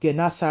lake of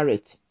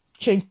Gennesaret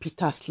changed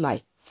Peter's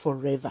life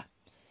forever.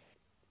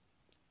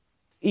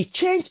 It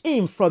changed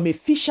him from a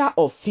fisher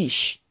of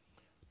fish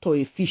to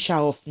a fisher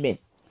of men.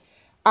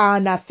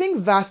 And I think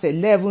verse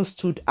 11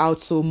 stood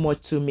out so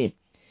much to me.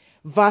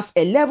 Verse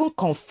 11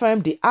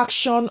 confirmed the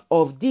action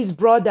of these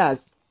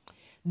brothers,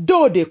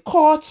 though they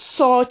caught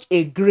such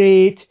a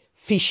great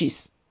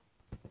fishes.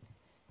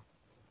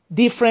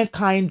 Different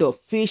kind of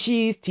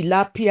fishes,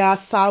 tilapia,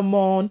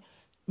 salmon,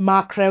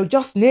 mackerel,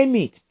 just name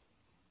it.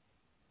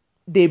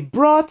 They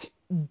brought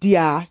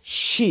their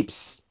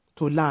ships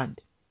to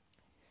land,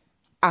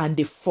 and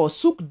they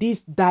forsook these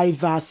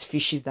diverse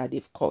fishes that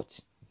they've caught.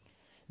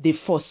 They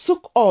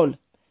forsook all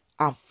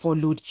and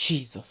followed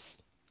Jesus.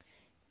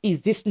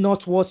 Is this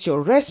not what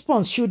your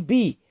response should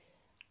be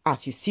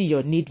as you see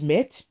your need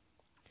met?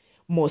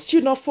 Must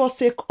you not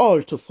forsake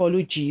all to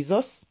follow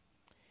Jesus?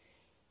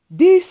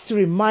 This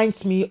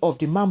reminds me of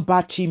the man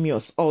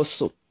Bartimaeus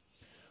also,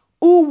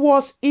 who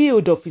was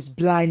healed of his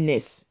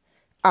blindness,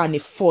 and he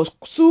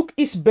forsook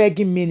his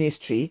begging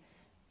ministry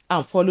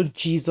and followed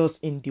Jesus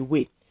in the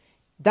way.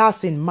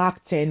 That's in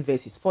Mark 10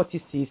 verses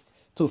 46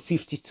 to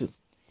 52.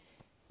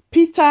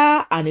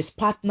 Peter and his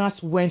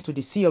partners went to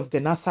the Sea of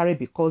Gennesaret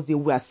because they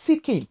were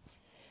seeking.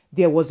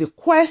 There was a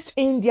quest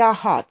in their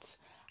hearts,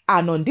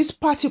 And on this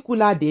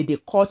particular day, they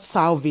called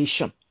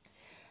salvation.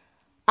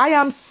 I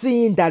am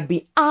seeing that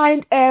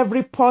behind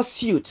every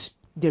pursuit,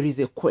 there is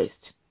a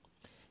quest.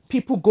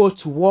 People go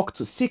to work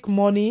to seek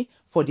money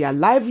for their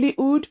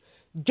livelihood,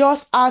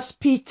 just as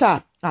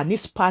Peter and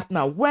his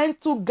partner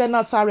went to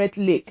Gennesaret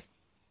Lake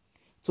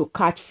to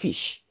catch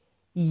fish.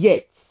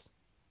 Yet,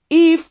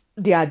 if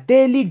their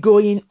daily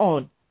going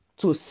on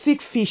to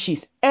seek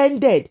fishes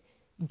ended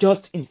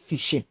just in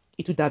fishing,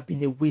 it would have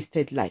been a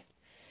wasted life.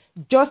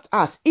 Just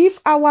as if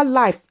our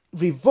life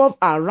revolved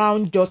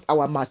around just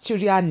our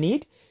material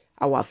need,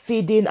 our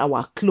feeding,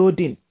 our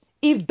clothing,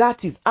 if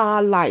that is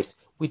our lives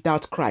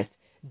without Christ,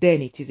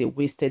 then it is a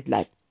wasted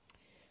life.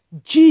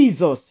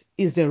 Jesus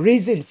is the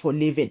reason for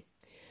living.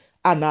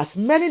 And as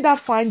many that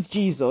find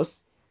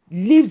Jesus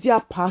leave their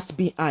past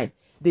behind,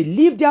 they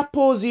leave their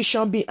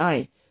position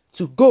behind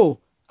to go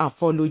and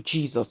follow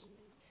Jesus.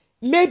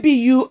 Maybe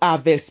you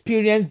have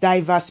experienced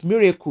diverse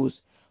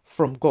miracles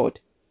from God.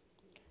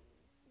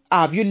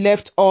 Have you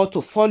left all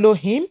to follow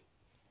him?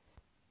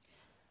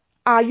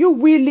 Are you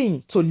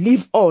willing to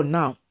leave all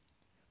now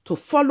to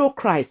follow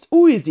Christ,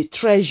 who is the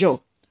treasure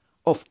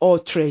of all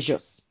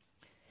treasures?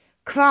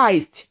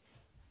 Christ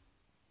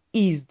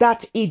is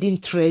that hidden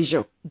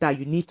treasure that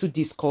you need to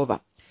discover.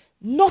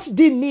 Not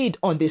the need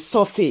on the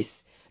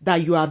surface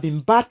that you have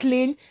been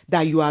battling,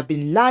 that you have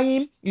been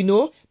lying.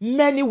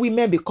 Many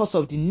women, because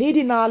of the need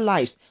in our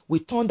lives, we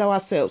turned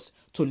ourselves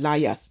to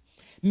liars.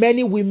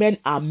 Many women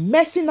are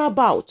messing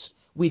about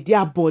with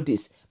their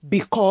bodies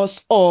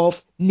because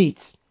of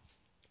needs.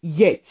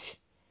 Yet,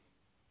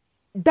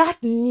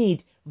 that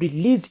need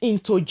released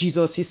into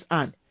Jesus'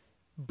 hand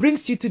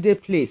brings you to the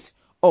place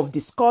of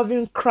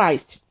discovering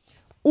Christ,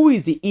 who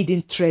is the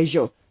hidden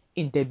treasure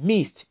in the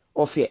midst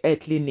of your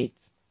earthly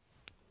needs.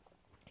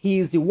 He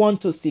is the one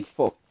to seek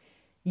for.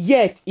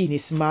 Yet, in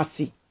his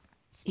mercy,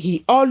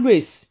 he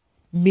always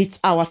meets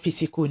our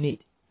physical need.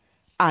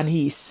 And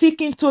he is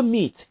seeking to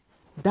meet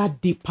that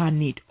deeper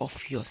need of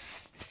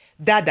yours.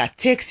 That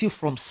takes you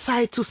from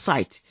side to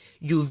side.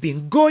 You've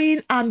been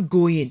going and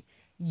going,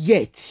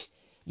 yet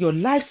your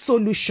life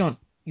solution,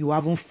 you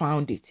haven't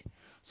found it.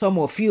 Some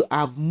of you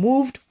have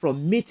moved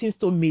from meetings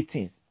to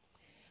meetings,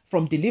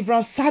 from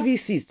deliverance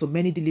services to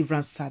many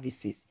deliverance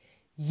services,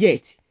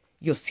 yet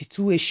your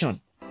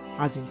situation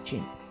hasn't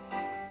changed.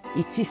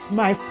 It is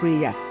my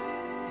prayer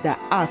that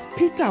as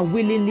Peter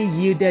willingly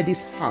yielded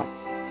his heart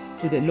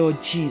to the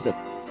Lord Jesus,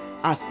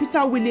 as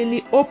Peter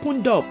willingly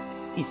opened up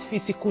his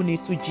physical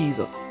need to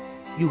Jesus,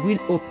 you will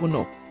open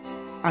up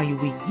and you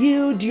will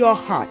yield your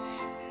heart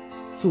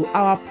to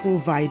our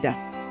provider,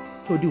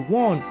 to the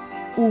one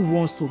who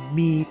wants to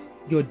meet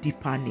your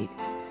deeper need.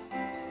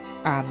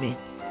 Amen.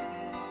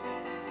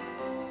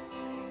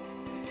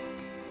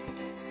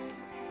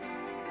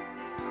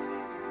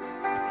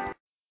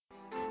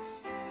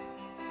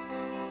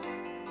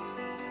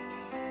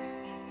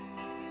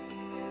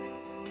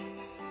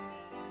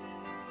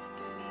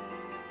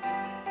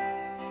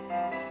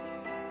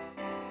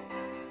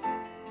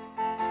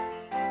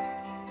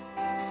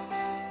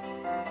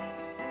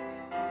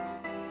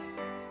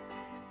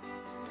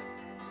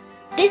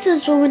 This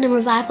is Women in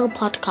Revival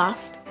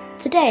podcast.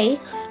 Today,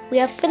 we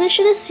are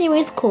finishing a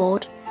series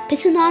called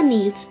Putting Our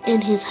Needs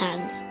in His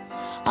Hands.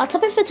 Our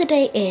topic for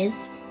today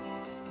is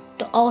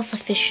the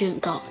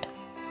all-sufficient God.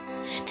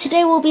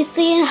 Today we'll be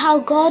seeing how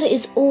God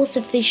is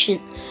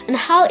all-sufficient and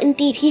how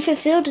indeed He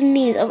fulfilled the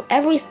needs of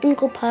every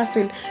single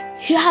person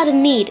who had a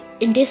need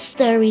in this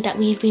story that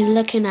we've been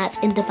looking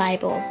at in the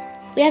Bible.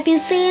 We have been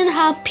seeing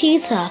how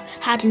Peter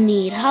had a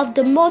need, how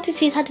the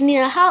multitudes had a need,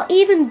 and how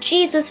even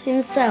Jesus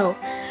himself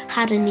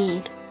had a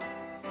need.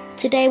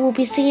 Today we'll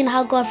be seeing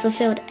how God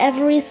fulfilled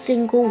every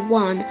single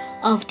one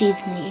of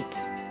these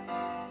needs.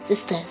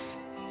 Sisters,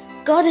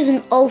 God is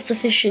an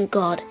all-sufficient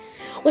God.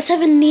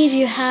 Whatever need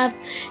you have,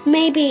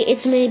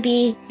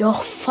 maybe your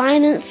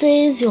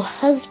finances, your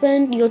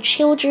husband, your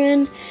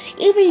children,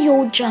 even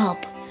your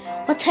job.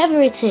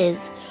 Whatever it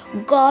is,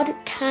 God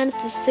can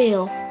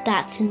fulfill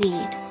that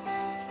need.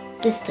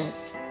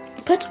 Sisters,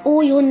 put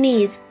all your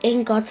needs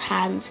in God's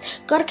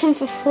hands. God can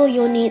fulfill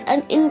your needs,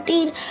 and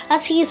indeed,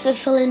 as He is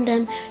fulfilling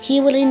them,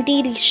 He will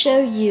indeed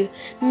show you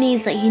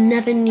needs that you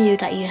never knew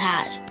that you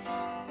had.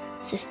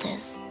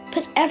 Sisters,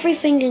 put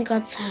everything in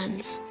God's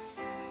hands.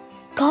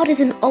 God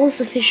is an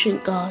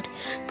all-sufficient God.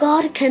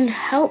 God can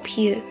help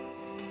you.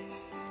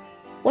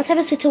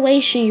 Whatever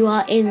situation you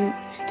are in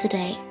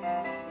today,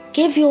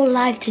 give your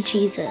life to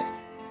Jesus.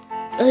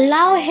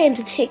 Allow Him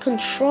to take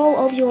control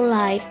of your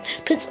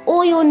life. Put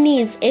all your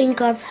needs in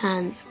God's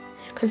hands,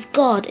 because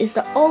God is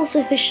the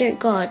all-sufficient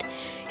God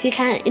who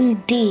can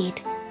indeed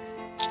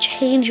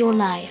change your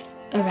life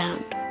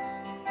around.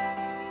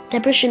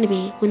 Deborah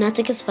Shinabi will now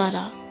take us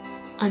further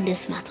on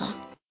this matter.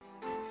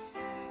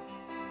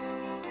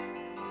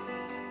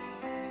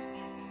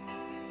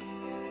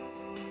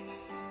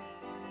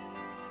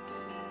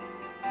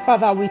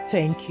 Father, we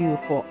thank you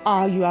for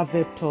how you have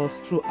helped us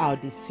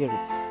throughout this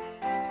series.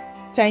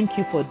 Thank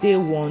you for day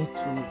 1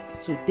 to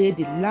today,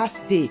 the last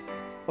day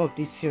of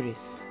this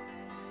series.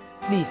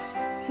 Please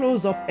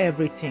close up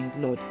everything,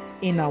 Lord.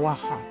 in our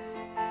hearts.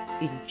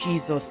 In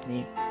Jesus'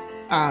 name,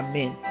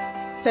 amen.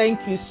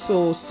 Thank you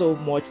so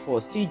much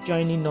for still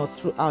joining us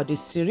throughout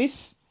this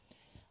series.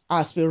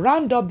 As we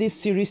round up this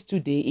series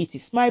today, it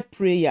is my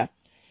prayer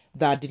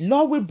that the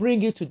Lord will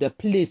bring you to the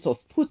place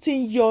of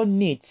putting your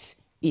needs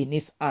in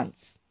His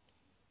hands.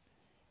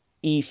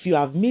 If you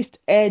have missed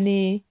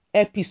any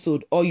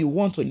episode or you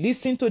want to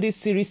listen to this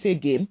series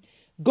again,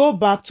 go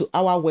back to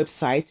our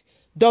website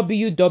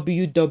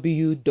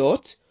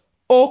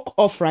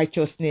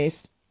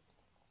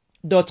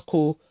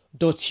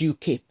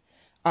www.oakofrighteousness.co.uk.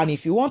 And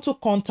if you want to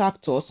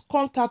contact us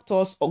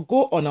or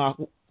go on our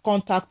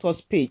contact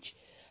us page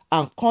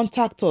and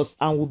contact us,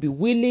 and we'll be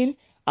willing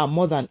and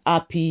more than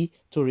happy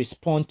to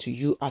respond to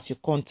you as you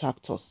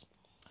contact us.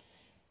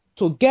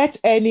 To get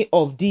any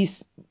of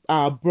these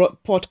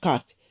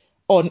podcasts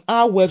on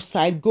our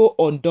website, go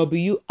on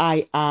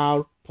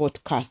WIR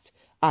Podcast,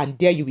 and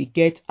there you will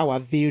get our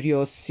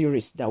various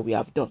series that we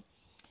have done.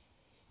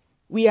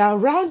 We are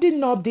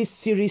rounding up this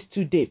series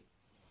today.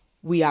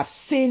 We have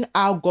seen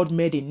how God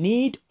met the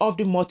need of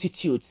the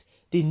multitudes,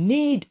 the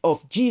need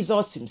of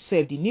Jesus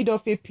himself, the need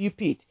of a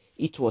pulpit.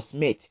 It was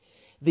met.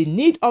 The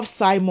need of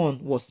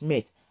Simon was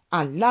met.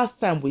 And last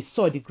time we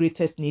saw the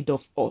greatest need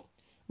of all,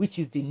 which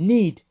is the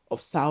need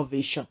of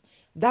salvation.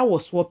 That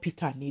was what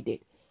Peter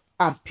needed.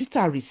 And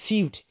Peter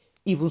received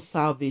even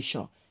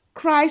salvation.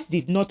 Christ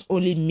did not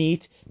only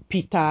meet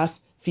Peter's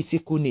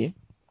physical need,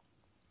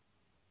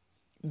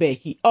 but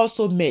he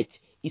also met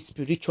his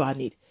spiritual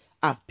need.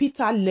 And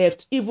Peter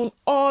left even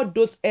all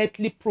those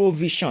earthly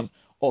provision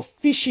of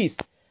fishes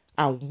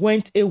and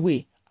went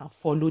away and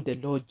followed the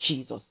Lord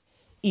Jesus.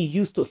 He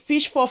used to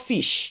fish for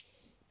fish,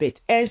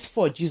 but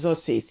henceforth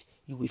Jesus says,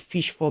 you will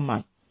fish for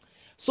man.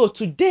 So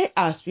today,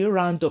 as we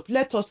round up,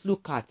 let us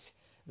look at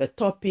the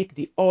topic,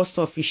 the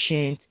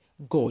all-sufficient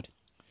God.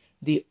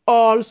 The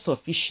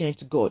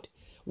all-sufficient God.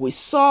 We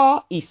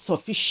saw his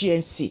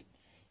sufficiency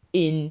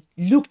in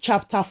Luke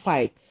chapter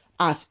 5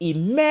 as he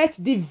met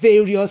the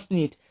various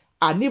needs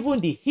and even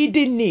the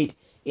hidden need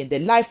in the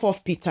life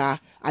of Peter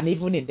and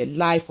even in the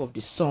life of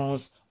the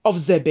sons of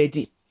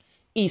Zebedee.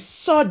 He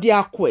saw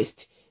their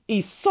quest.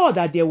 He saw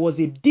that there was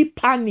a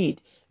deeper need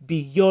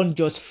beyond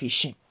just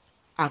fishing,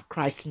 and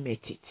Christ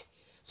met it.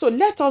 So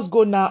let us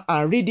go now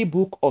and read the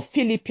book of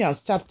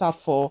Philippians chapter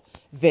 4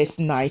 verse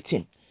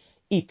 19.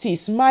 It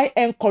is my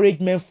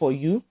encouragement for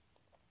you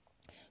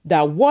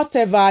that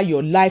whatever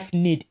your life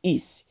need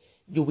is,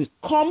 you will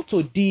come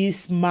to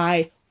this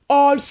my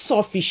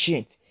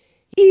all-sufficient.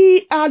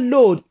 He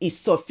alone is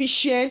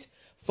sufficient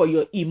for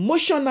your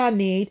emotional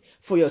need,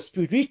 for your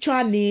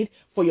spiritual need,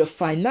 for your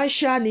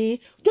financial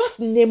need.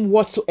 Just name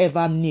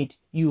whatsoever need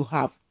you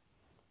have.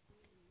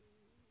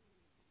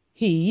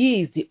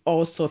 He is the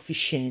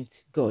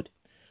all-sufficient God.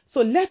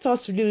 So let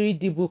us read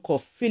the book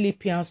of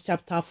Philippians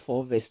chapter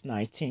 4 verse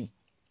 19.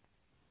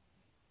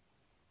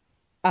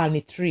 And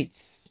it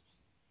reads,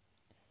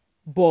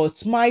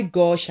 but my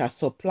God shall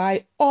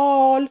supply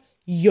all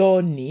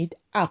your need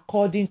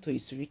according to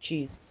his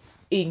riches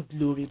in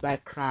glory by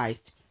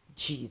Christ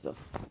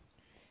Jesus.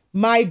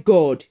 My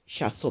God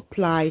shall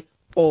supply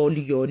all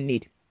your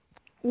need,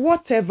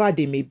 whatever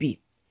they may be.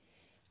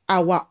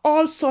 Our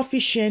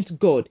all-sufficient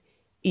God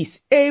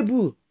is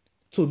able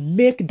to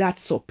make that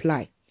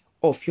supply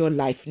of your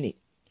life need.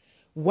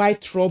 Why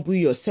trouble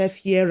yourself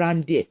here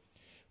and there?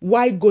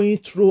 Why going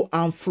through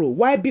and fro?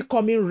 Why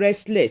becoming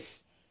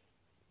restless?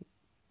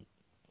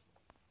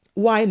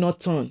 Why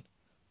not turn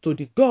to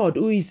the God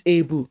who is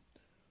able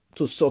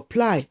to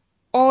supply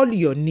all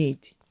your need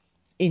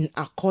in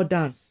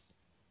accordance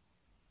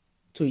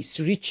to his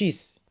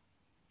riches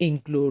in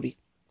glory?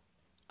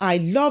 I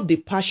love the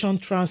Passion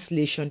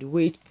Translation, the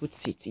way it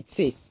puts it. It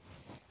says,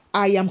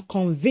 I am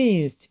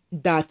convinced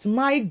that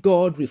my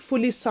God will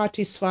fully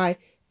satisfy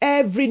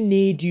every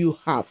need you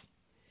have.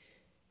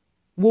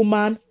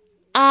 Woman,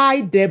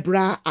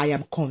 Deborah, I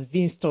am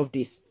convinced of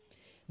this,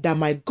 that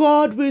my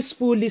God will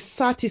fully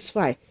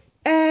satisfy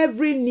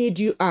every need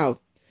you have,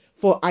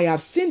 for I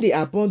have seen the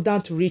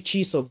abundant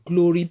riches of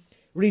glory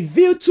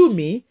revealed to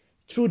me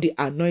through the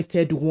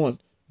anointed one,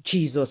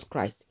 Jesus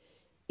Christ.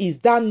 Is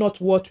that not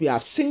what we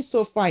have seen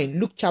so far in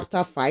Luke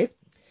chapter 5?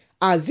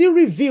 As he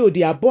revealed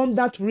the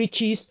abundant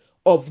riches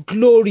of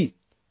glory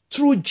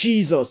through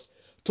Jesus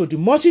to the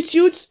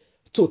multitudes,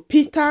 to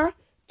Peter,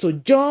 to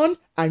John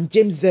and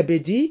James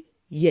Zebedee,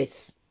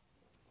 yes,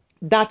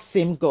 that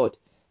same God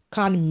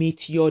can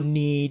meet your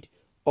need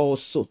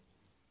also.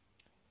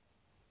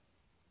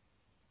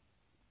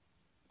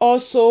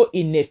 Also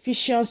in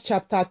Ephesians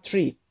chapter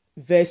 3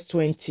 verse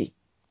 20,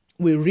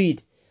 we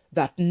read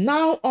that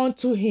now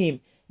unto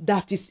him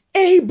that is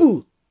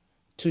able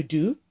to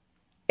do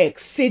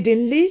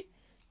exceedingly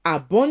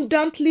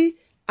abundantly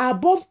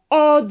above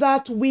all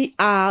that we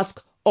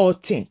ask or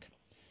think,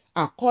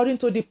 according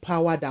to the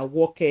power that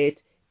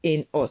worketh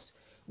in us.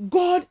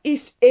 God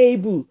is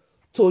able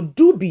to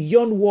do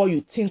beyond what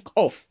you think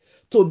of,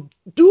 to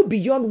do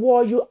beyond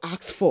what you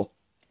ask for.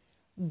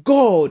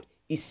 God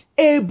is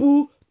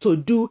able to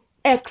do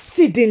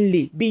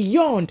exceedingly,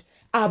 beyond,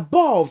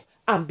 above,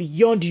 and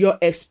beyond your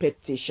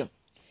expectation.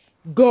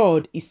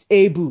 God is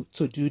able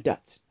to do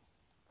that.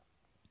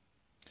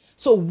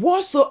 So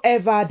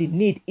whatsoever the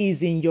need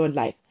is in your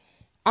life,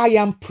 I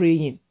am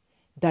praying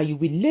that you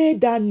will lay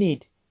that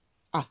need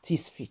at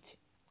his feet.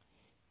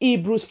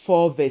 Hebrews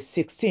 4 verse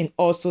 16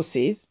 also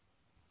says,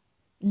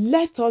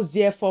 let us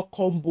therefore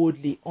come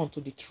boldly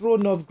unto the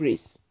throne of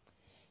grace,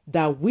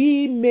 that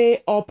we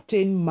may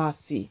obtain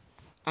mercy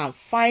and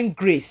find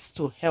grace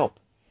to help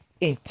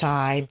in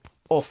time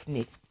of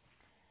need.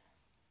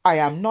 I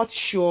am not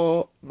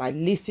sure, my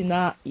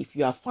listener, if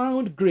you have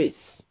found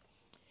grace.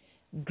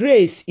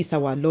 Grace is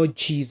our Lord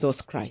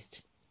Jesus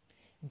Christ.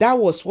 That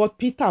was what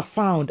Peter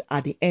found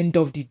at the end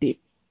of the day.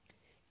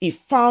 He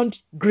found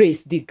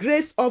grace, the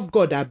grace of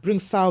God that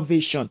brings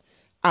salvation,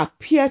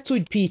 appeared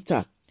to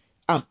Peter,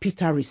 and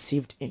Peter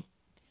received him.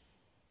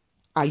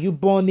 Are you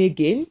born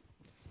again?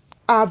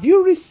 Have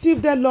you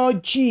received the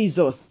Lord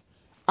Jesus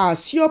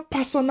as your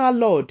personal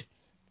Lord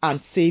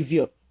and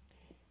Savior?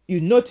 You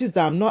notice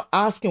that I'm not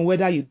asking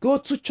whether you go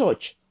to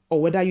church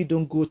or whether you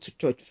don't go to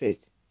church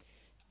first.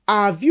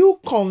 Have you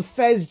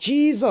confessed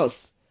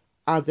Jesus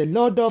as the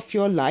Lord of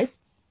your life?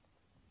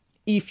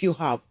 If you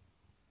have,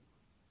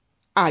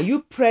 are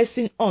you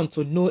pressing on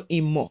to know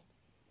him more?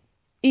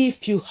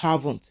 If you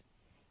haven't,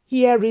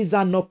 here is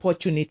an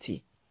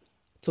opportunity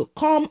to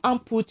come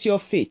and put your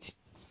faith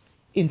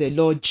in the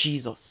Lord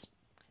Jesus.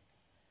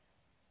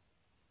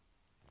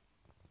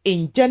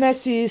 In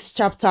Genesis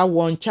chapter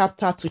 1,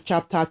 chapter 2,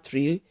 chapter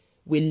 3,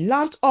 we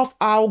learnt of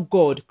how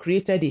God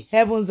created the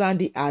heavens and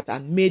the earth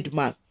and made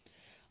man.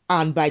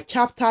 And by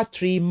chapter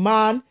 3,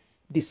 man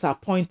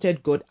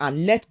disappointed God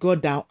and let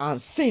God down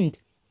and sinned.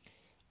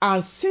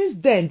 And since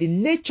then, the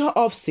nature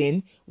of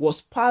sin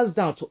was passed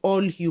down to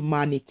all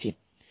humanity.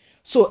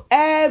 So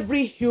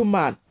every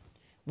human,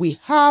 we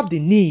have the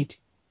need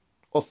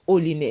of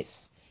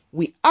holiness.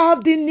 We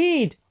have the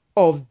need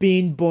of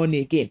being born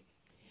again.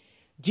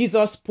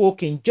 Jesus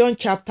spoke in John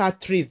chapter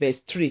 3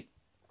 verse 3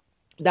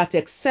 that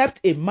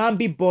except a man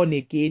be born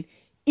again,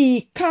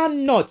 he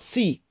cannot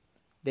see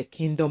the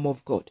kingdom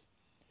of God.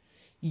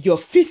 Your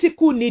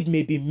physical need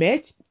may be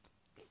met.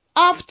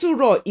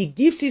 After all, he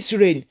gives his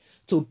reign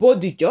to both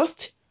the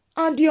just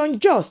and the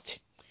unjust.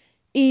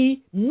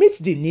 He meets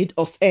the need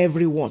of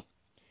everyone.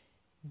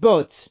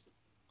 But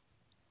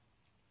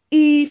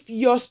if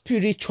your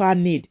spiritual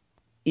need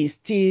is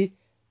still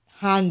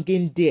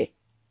hanging there,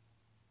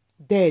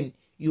 then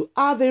you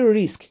have a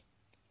risk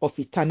of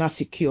eternal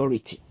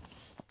security.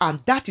 And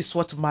that is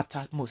what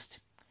matters most.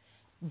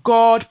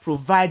 God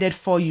provided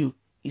for you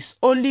his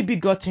only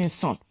begotten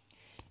Son.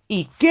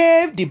 He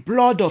gave the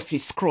blood of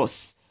his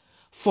cross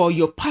for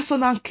your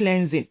personal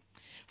cleansing,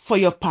 for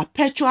your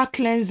perpetual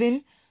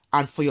cleansing,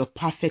 and for your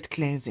perfect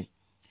cleansing.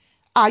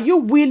 Are you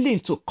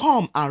willing to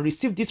come and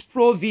receive this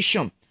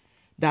provision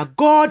that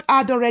God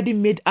had already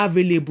made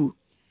available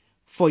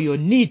for your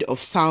need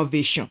of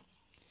salvation?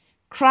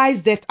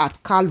 Christ's death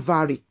at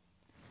Calvary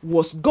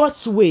was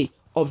God's way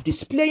of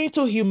displaying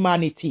to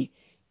humanity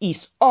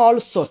his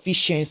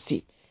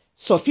all-sufficiency,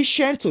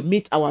 sufficient to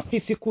meet our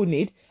physical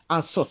need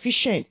and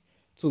sufficient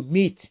to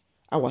meet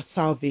our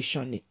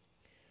salvation need.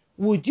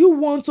 Would you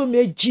want to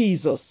make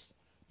Jesus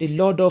the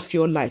Lord of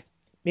your life?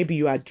 Maybe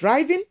you are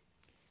driving,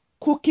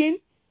 cooking,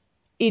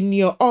 in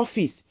your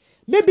office.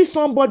 Maybe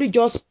somebody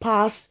just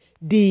passed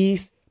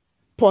this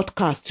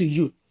podcast to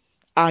you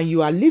and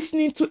you are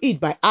listening to it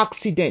by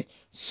accident,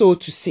 so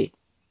to say.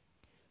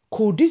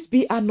 Could this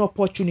be an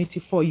opportunity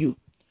for you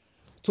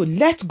to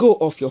let go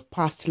of your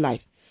past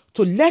life,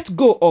 to let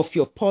go of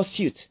your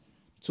pursuit,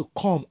 to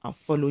come and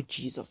follow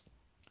Jesus?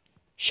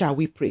 Shall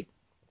we pray?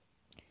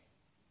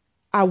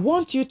 I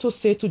want you to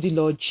say to the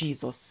Lord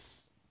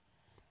Jesus,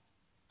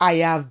 I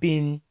have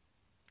been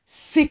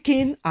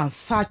seeking and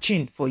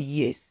searching for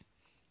years.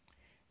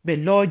 But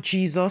Lord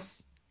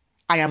Jesus,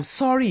 I am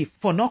sorry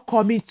for not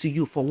coming to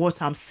you for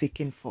what I'm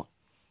seeking for.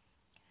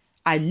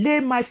 I lay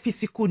my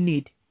physical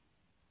need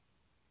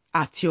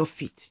at your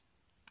feet.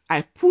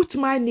 I put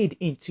my need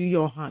into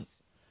your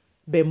hands.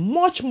 But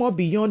much more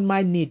beyond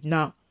my need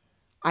now,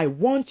 I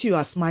want you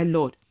as my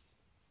Lord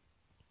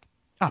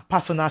and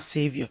personal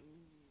Savior.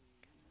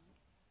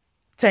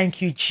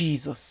 Thank you,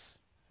 Jesus.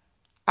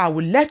 I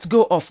will let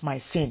go of my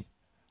sin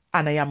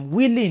and I am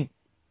willing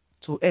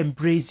to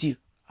embrace you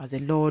as the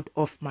Lord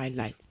of my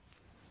life.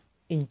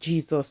 In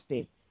Jesus'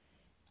 name,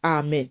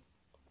 amen.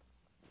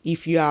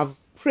 If you have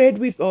prayed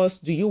with us,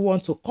 do you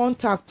want to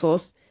contact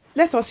us?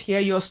 Let us hear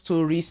your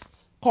stories.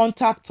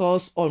 Contact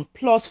us on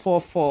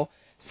 +44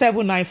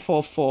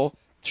 7944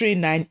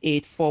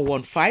 398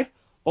 415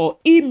 or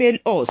email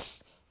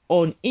us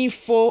on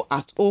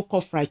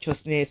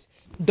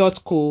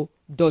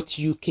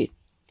info@oakofrighteousness.co.uk.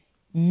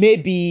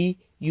 Maybe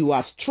you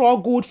have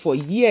struggled for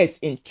years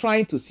in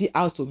trying to see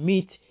how to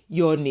meet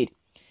your need.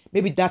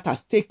 Maybe that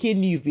has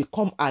taken you, you've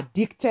become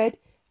addicted,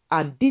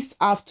 and this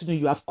afternoon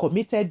you have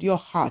committed your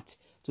heart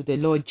to the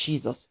Lord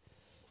Jesus.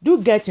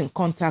 Do get in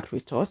contact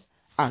with us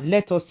and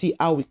let us see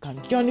how we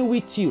can journey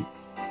with you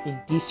in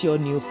this your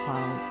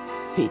newfound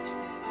faith.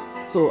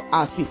 So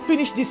as we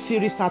finish this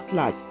series at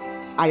large,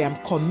 I am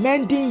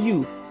commending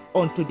you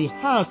unto the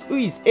hands who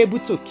is able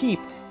to keep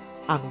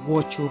and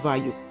watch over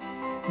you.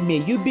 May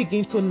you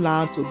begin to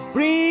learn to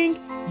bring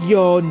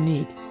your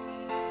need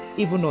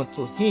even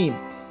unto him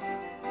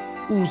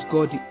who's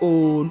got the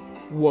whole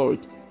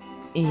world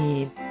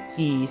in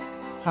his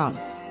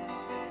hands.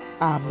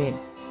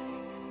 Amen.